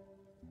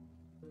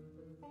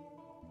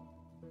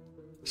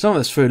 Some of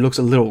this food looks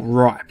a little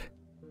ripe.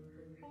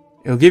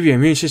 It'll give your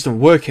immune system a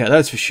workout,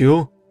 that's for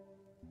sure.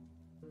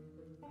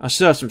 I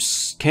still have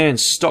some canned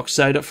stock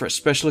saved up for a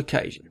special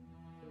occasion.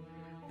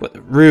 But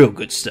the real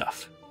good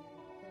stuff.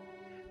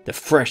 The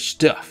fresh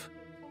stuff.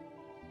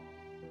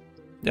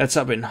 That's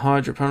up in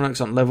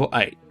hydroponics on level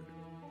 8.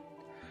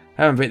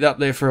 Haven't been up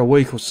there for a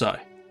week or so.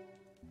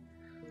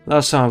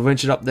 Last time I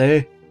ventured up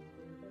there,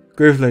 a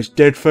group of those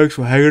dead folks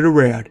were hanging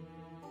around.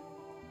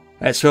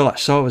 That smell I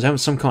saw was having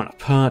some kind of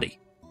party.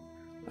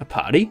 A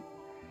party?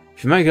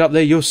 If you make it up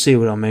there, you'll see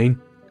what I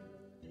mean.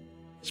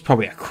 It's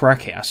probably a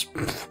crack house.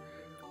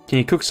 Can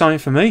you cook something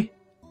for me?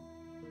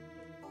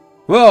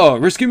 Whoa,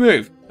 risky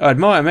move. I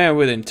admire a man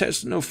with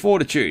intestinal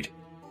fortitude.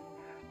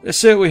 Let's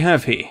see what we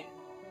have here.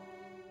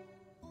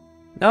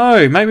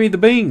 No, make me the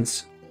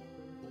beans.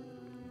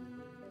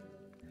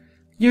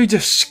 You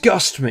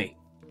disgust me.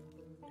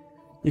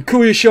 You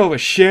call yourself a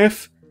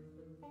chef?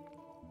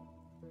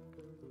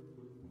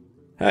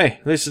 Hey,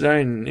 at least it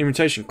ain't an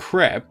imitation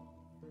crab.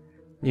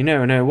 You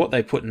never know what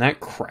they put in that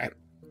crap.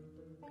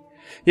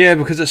 Yeah,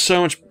 because there's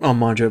so much... Oh,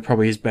 mind you, it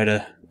probably is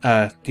better.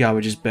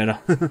 Garbage is better.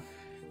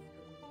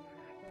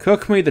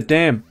 Cook me the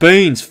damn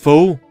beans,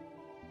 fool!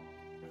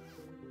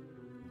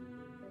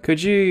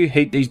 Could you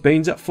heat these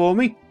beans up for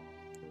me?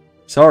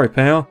 Sorry,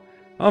 pal.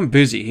 I'm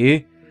busy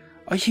here.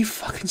 Are you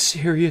fucking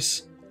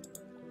serious?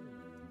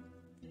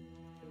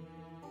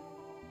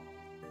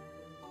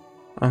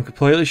 I'm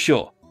completely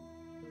sure.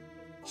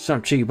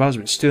 Some cheeky buzz's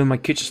been stealing my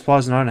kitchen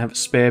supplies and I don't have a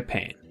spare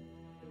pan.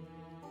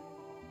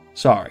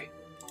 Sorry.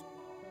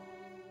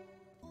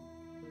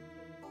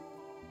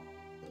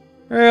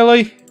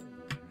 Really?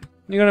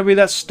 You're gonna be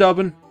that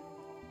stubborn?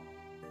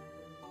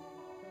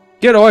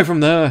 Get away from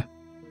there!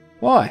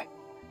 Why?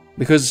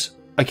 Because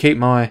I keep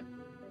my,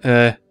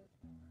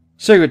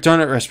 secret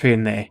donut recipe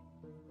in there.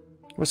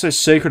 What's so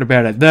secret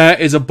about it? That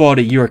is a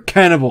body, you're a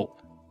cannibal!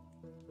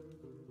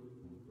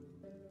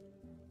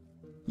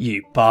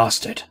 You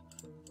bastard.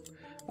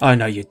 I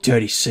know your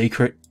dirty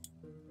secret.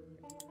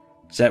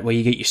 Is that where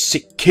you get your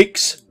sick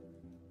kicks?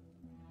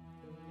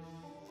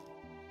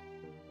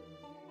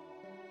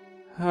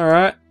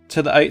 Alright,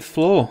 to the 8th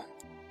floor.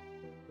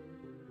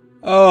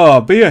 Oh,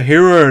 be a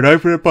hero and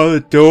open it by the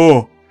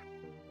door.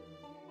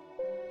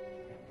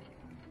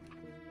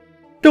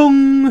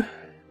 Dong!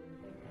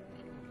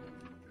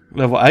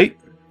 Level 8?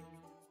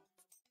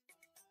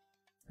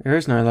 There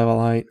is no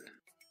level 8.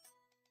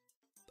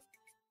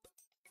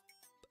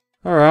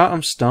 Alright,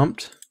 I'm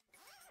stumped.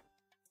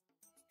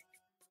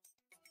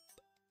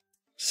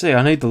 See,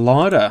 I need the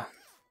lighter.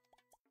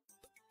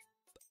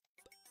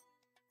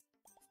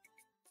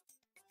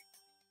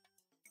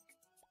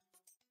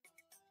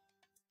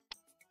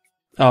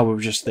 Oh, we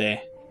were just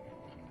there.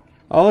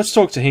 Oh, let's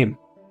talk to him.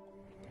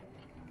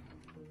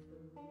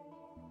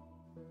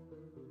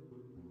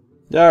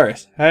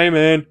 Darius, hey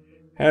man,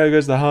 how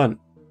goes the hunt?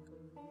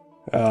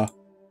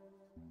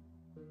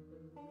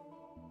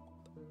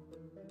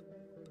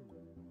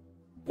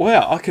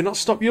 Wow, I cannot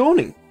stop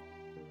yawning.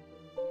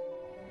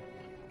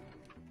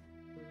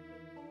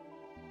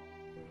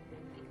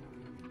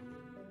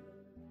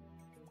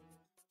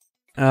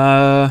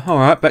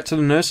 Alright, back to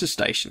the nurse's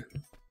station.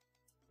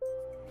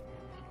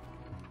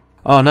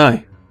 Oh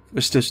no,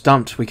 we're still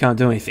stumped, we can't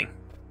do anything.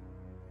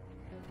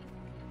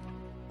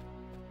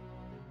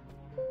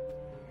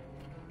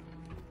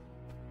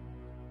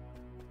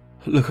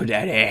 Look at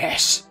that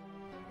ass.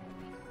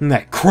 And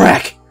that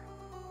crack.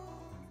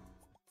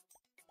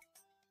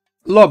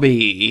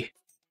 Lobby.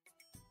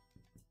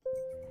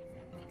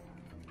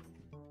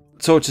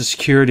 Talk to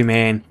security,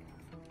 man.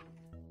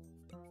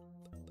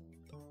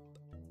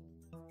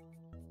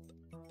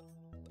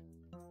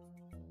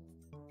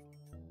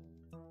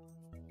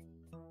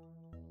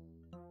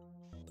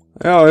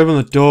 Oh, open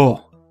the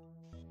door.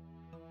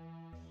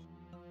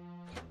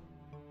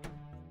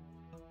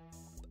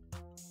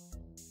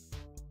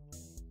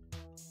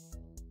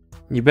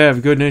 You better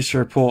have good news to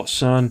report,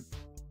 son.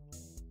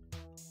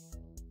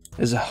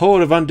 There's a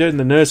horde of undead in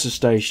the nurse's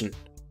station.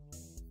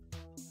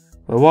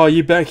 Well, why are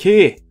you back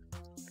here?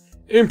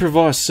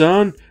 Improvise,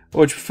 son, or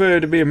would you prefer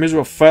to be a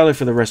miserable failure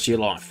for the rest of your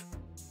life?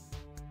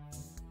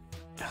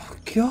 Oh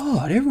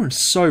god,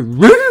 everyone's so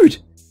rude!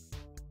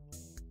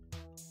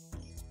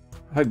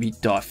 I hope you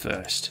die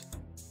first.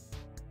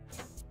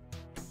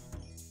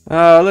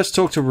 Let's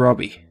talk to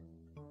Robbie.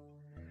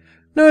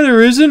 No,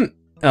 there isn't.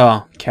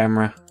 Oh,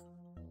 camera.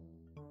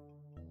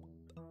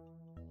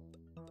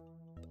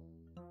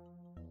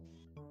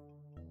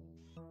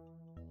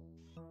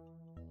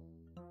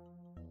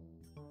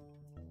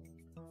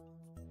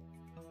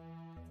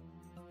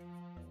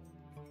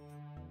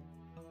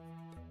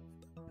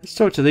 Let's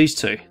talk to these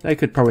two. They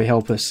could probably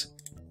help us.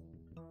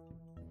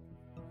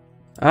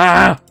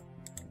 Ah!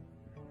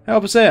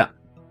 Help us out.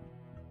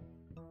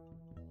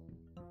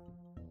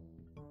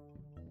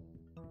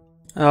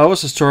 Oh,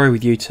 what's the story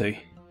with you two?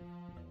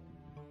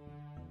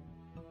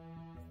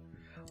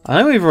 I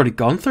know we've already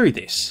gone through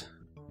this.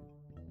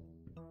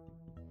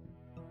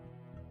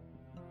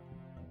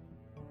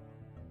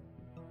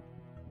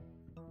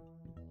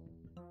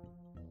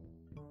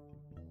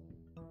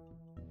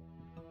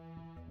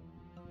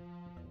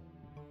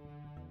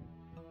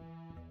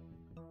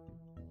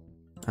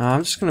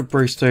 I'm just going to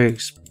breeze through.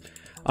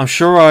 I'm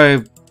sure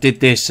I did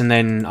this and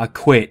then I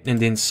quit and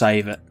didn't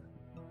save it.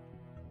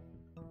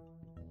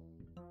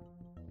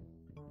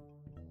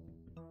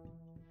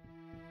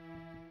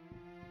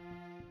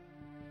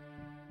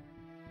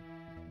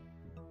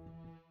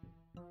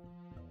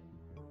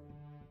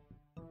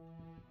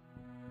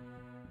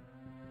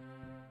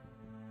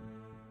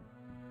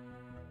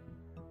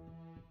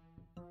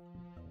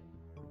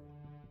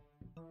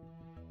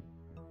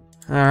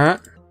 Alright.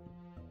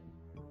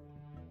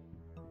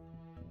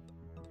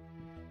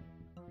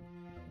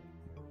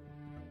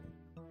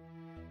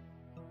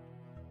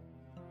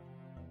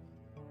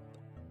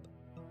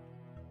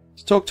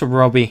 Let's talk to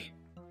Robbie.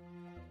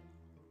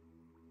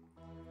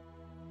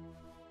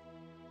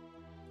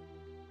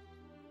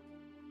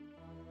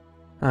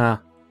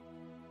 Ah.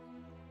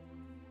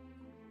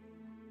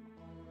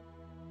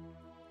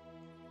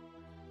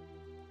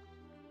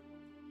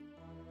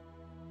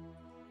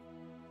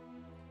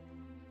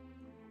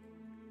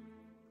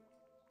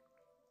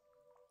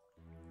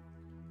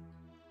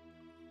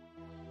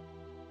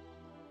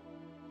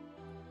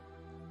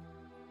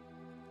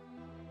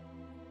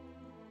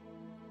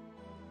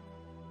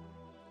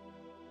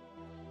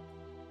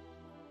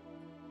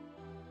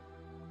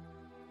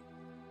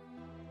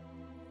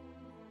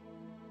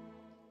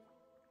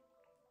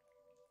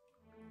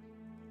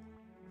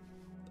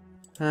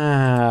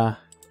 Ah.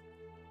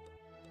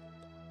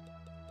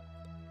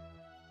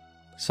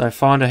 So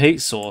find a heat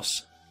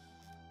source.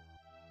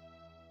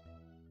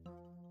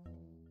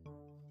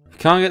 We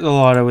can't get the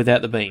lighter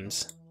without the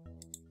beans.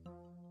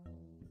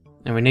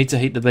 And we need to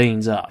heat the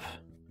beans up.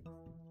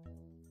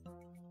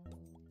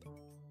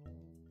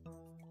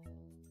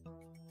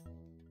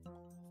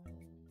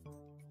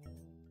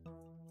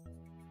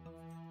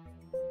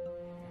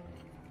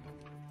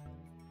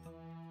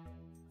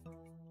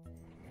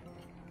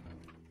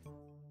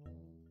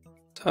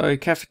 So,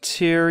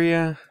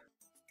 cafeteria.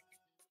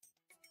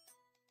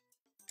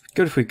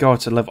 Good if we go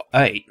to level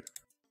 8.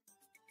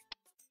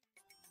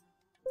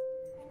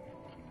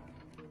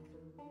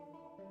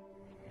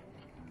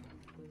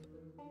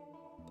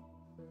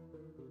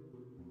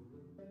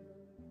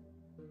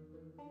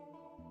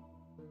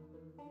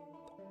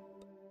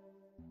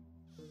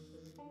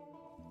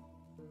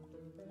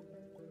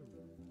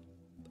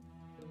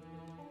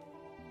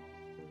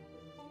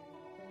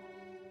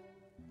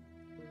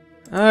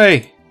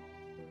 Hey!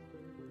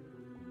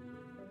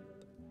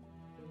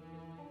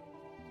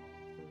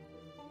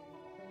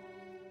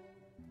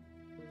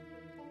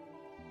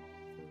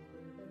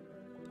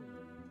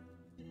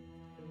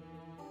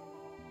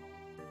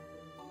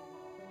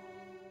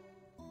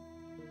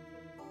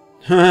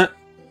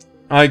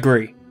 I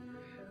agree.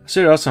 I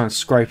see what else I can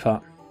scrape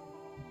up.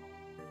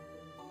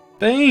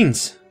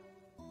 Beans!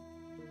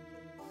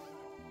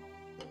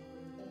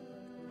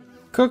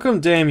 Cook 'em,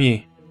 damn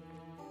you!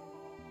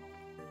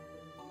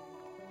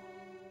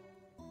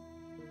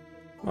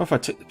 What if I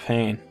took the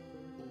pan?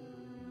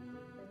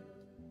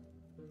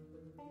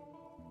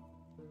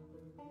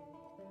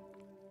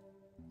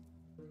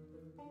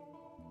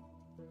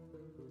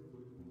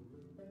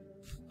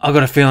 I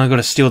got a feeling I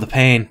gotta steal the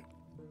pan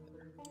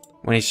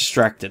when he's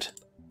distracted.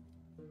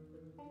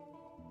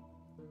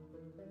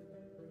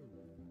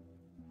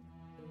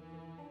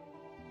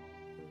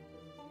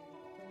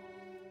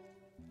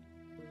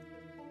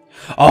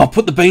 Oh,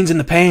 put the beans in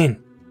the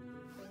pan!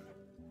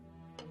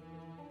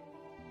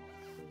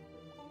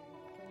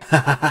 Ha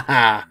ha ha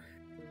ha!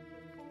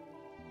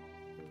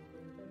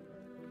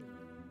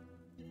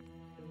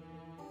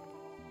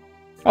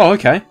 Oh,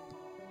 okay.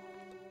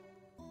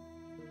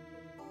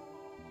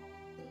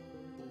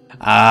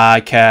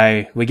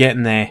 Okay, we're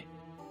getting there.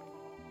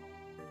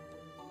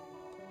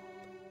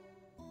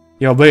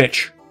 Yo,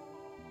 bitch.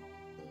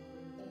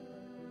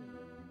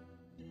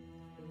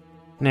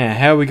 Now,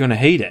 how are we gonna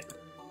heat it?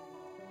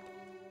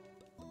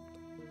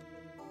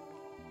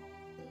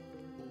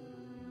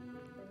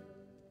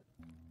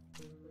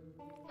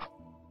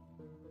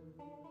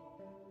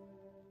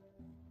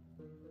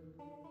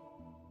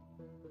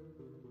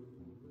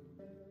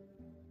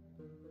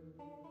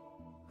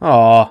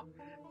 Aw,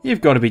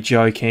 you've got to be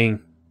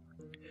joking.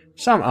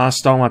 Some ass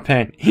stole my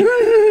pen.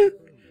 I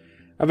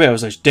bet it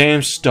was those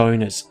damn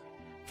stoners.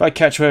 If I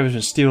catch whoever's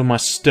been stealing my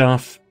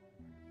stuff,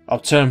 I'll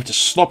turn them to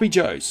sloppy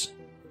joes.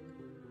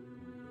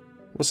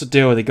 What's the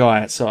deal with the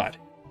guy outside?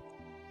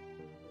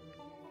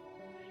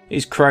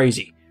 He's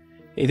crazy.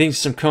 He thinks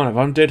he's some kind of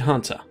undead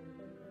hunter.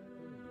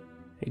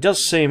 He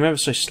does seem ever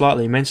so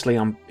slightly mentally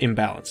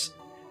imbalanced.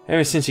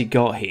 Ever since he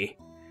got here,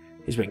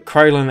 he's been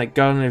cradling that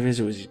gun of his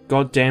with his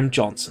goddamn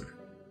Johnson.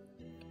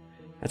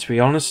 And to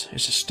be honest,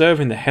 it's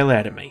disturbing the hell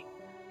out of me.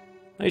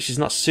 At least he's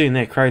not sitting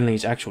there cradling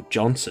his actual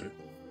Johnson.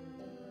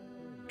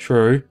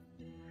 True.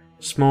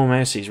 Small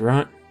mercies,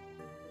 right?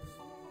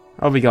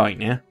 I'll be going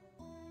now.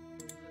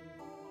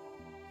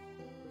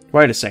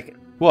 Wait a second.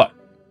 What?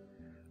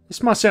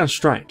 This might sound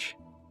strange.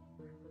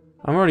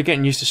 I'm already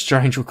getting used to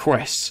strange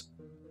requests.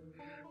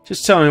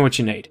 Just tell me what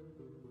you need.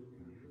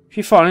 If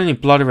you find any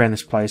blood around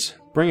this place,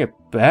 bring it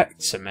back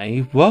to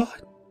me.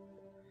 What?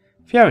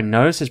 If you haven't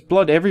noticed, there's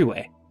blood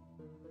everywhere.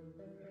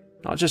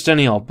 Not just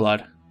any old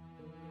blood.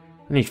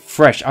 I need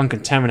fresh,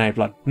 uncontaminated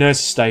blood.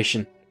 Nurse's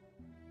station.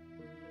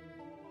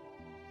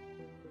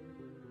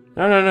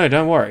 No,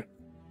 don't worry.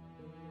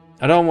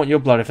 I don't want your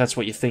blood if that's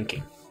what you're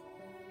thinking.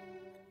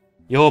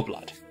 Your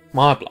blood.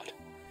 My blood.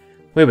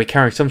 We'll be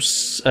carrying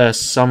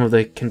some of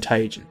the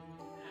contagion.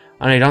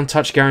 I need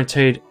untouched,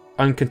 guaranteed,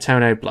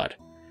 uncontaminated blood.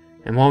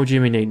 And why would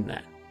you be needing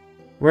that?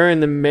 We're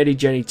in the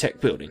Medigenny Tech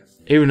building.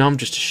 Even I'm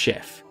just a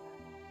chef.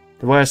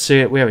 The way I see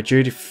it, we have a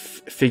duty to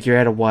figure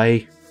out a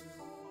way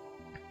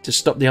to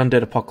stop the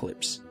undead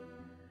apocalypse.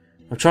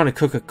 I'm trying to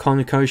cook a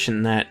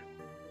concoction that,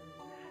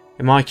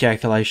 in my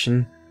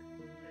calculation,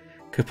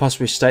 could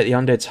possibly state the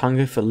undead's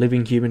hunger for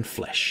living human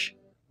flesh.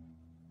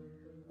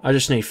 I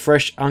just need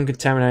fresh,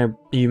 uncontaminated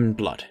human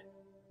blood.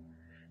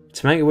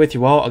 To make it worth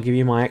your while, I'll give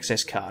you my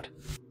access card.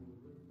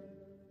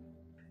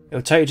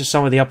 It'll take you to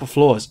some of the upper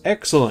floors.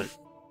 Excellent!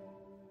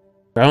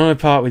 But I'll only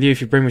part with you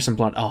if you bring me some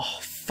blood. Oh,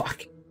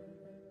 fuck.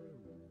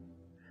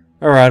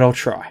 Alright, I'll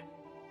try.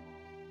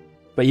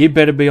 But you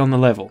better be on the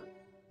level.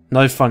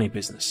 No funny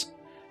business.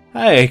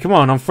 Hey, come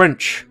on, I'm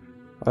French.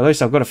 Or at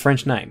least I've got a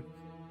French name.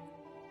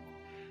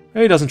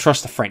 Who doesn't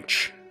trust the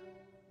French?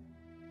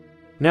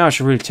 Now I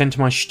should really tend to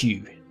my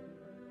stew.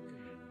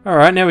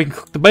 Alright, now we can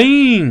cook the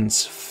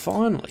beans!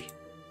 Finally.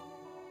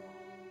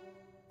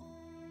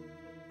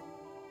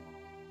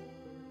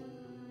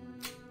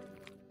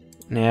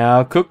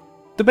 Now cook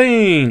the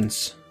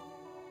beans!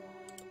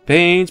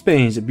 Beans,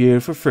 beans, a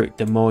beautiful fruit.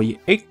 The more you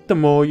eat, the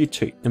more you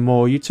toot. The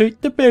more you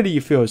toot, the better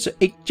you feel. So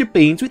eat your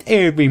beans with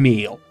every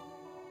meal.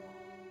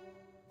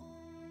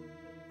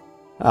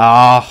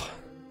 Ah.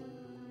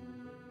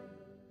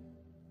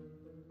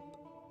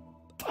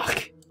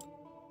 Fuck.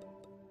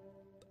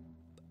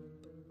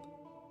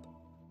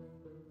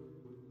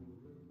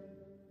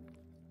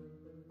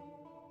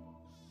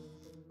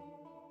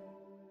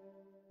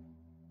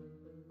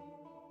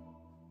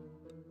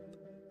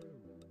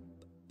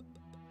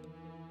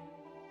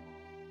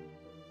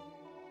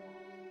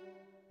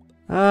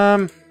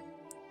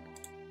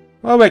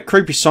 What about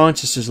Creepy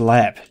Scientist's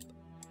lab?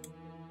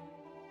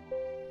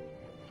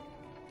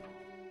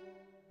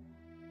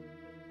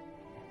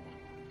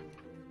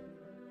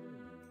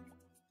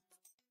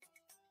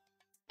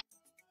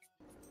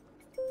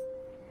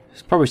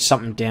 There's probably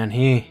something down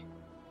here.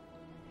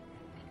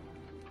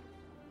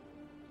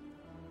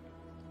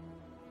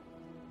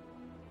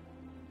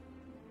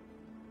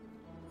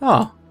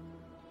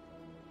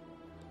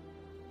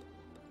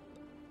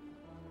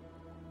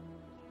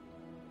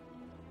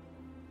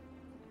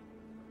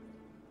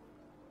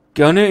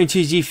 Going out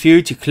into the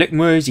field to collect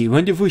more of the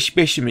wonderful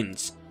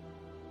specimens.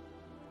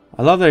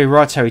 I love that he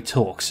writes how he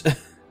talks.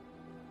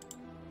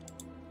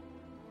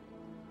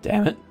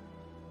 Damn it.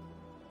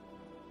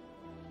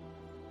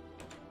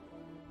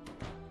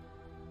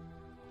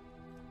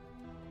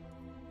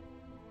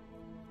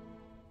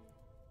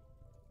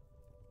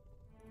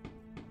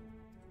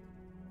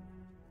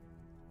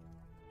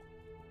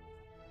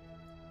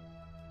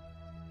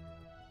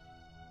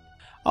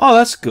 Oh,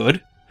 that's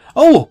good.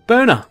 Oh,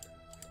 burner.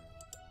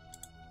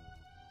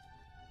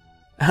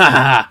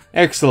 Haha,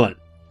 excellent.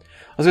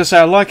 I was going to say,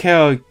 I like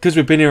how, because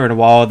we've been here in a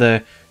while,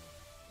 you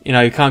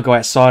can't go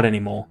outside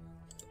anymore.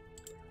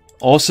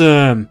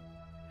 Awesome.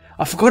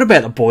 I forgot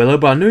about the boiler,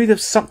 but I knew there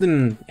was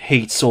something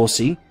heat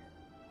sourcey.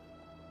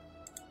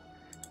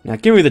 Now,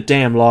 give me the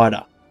damn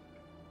lighter.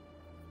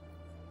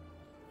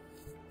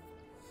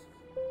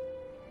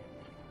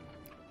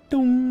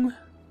 Dong.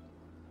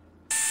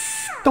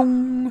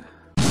 Dong.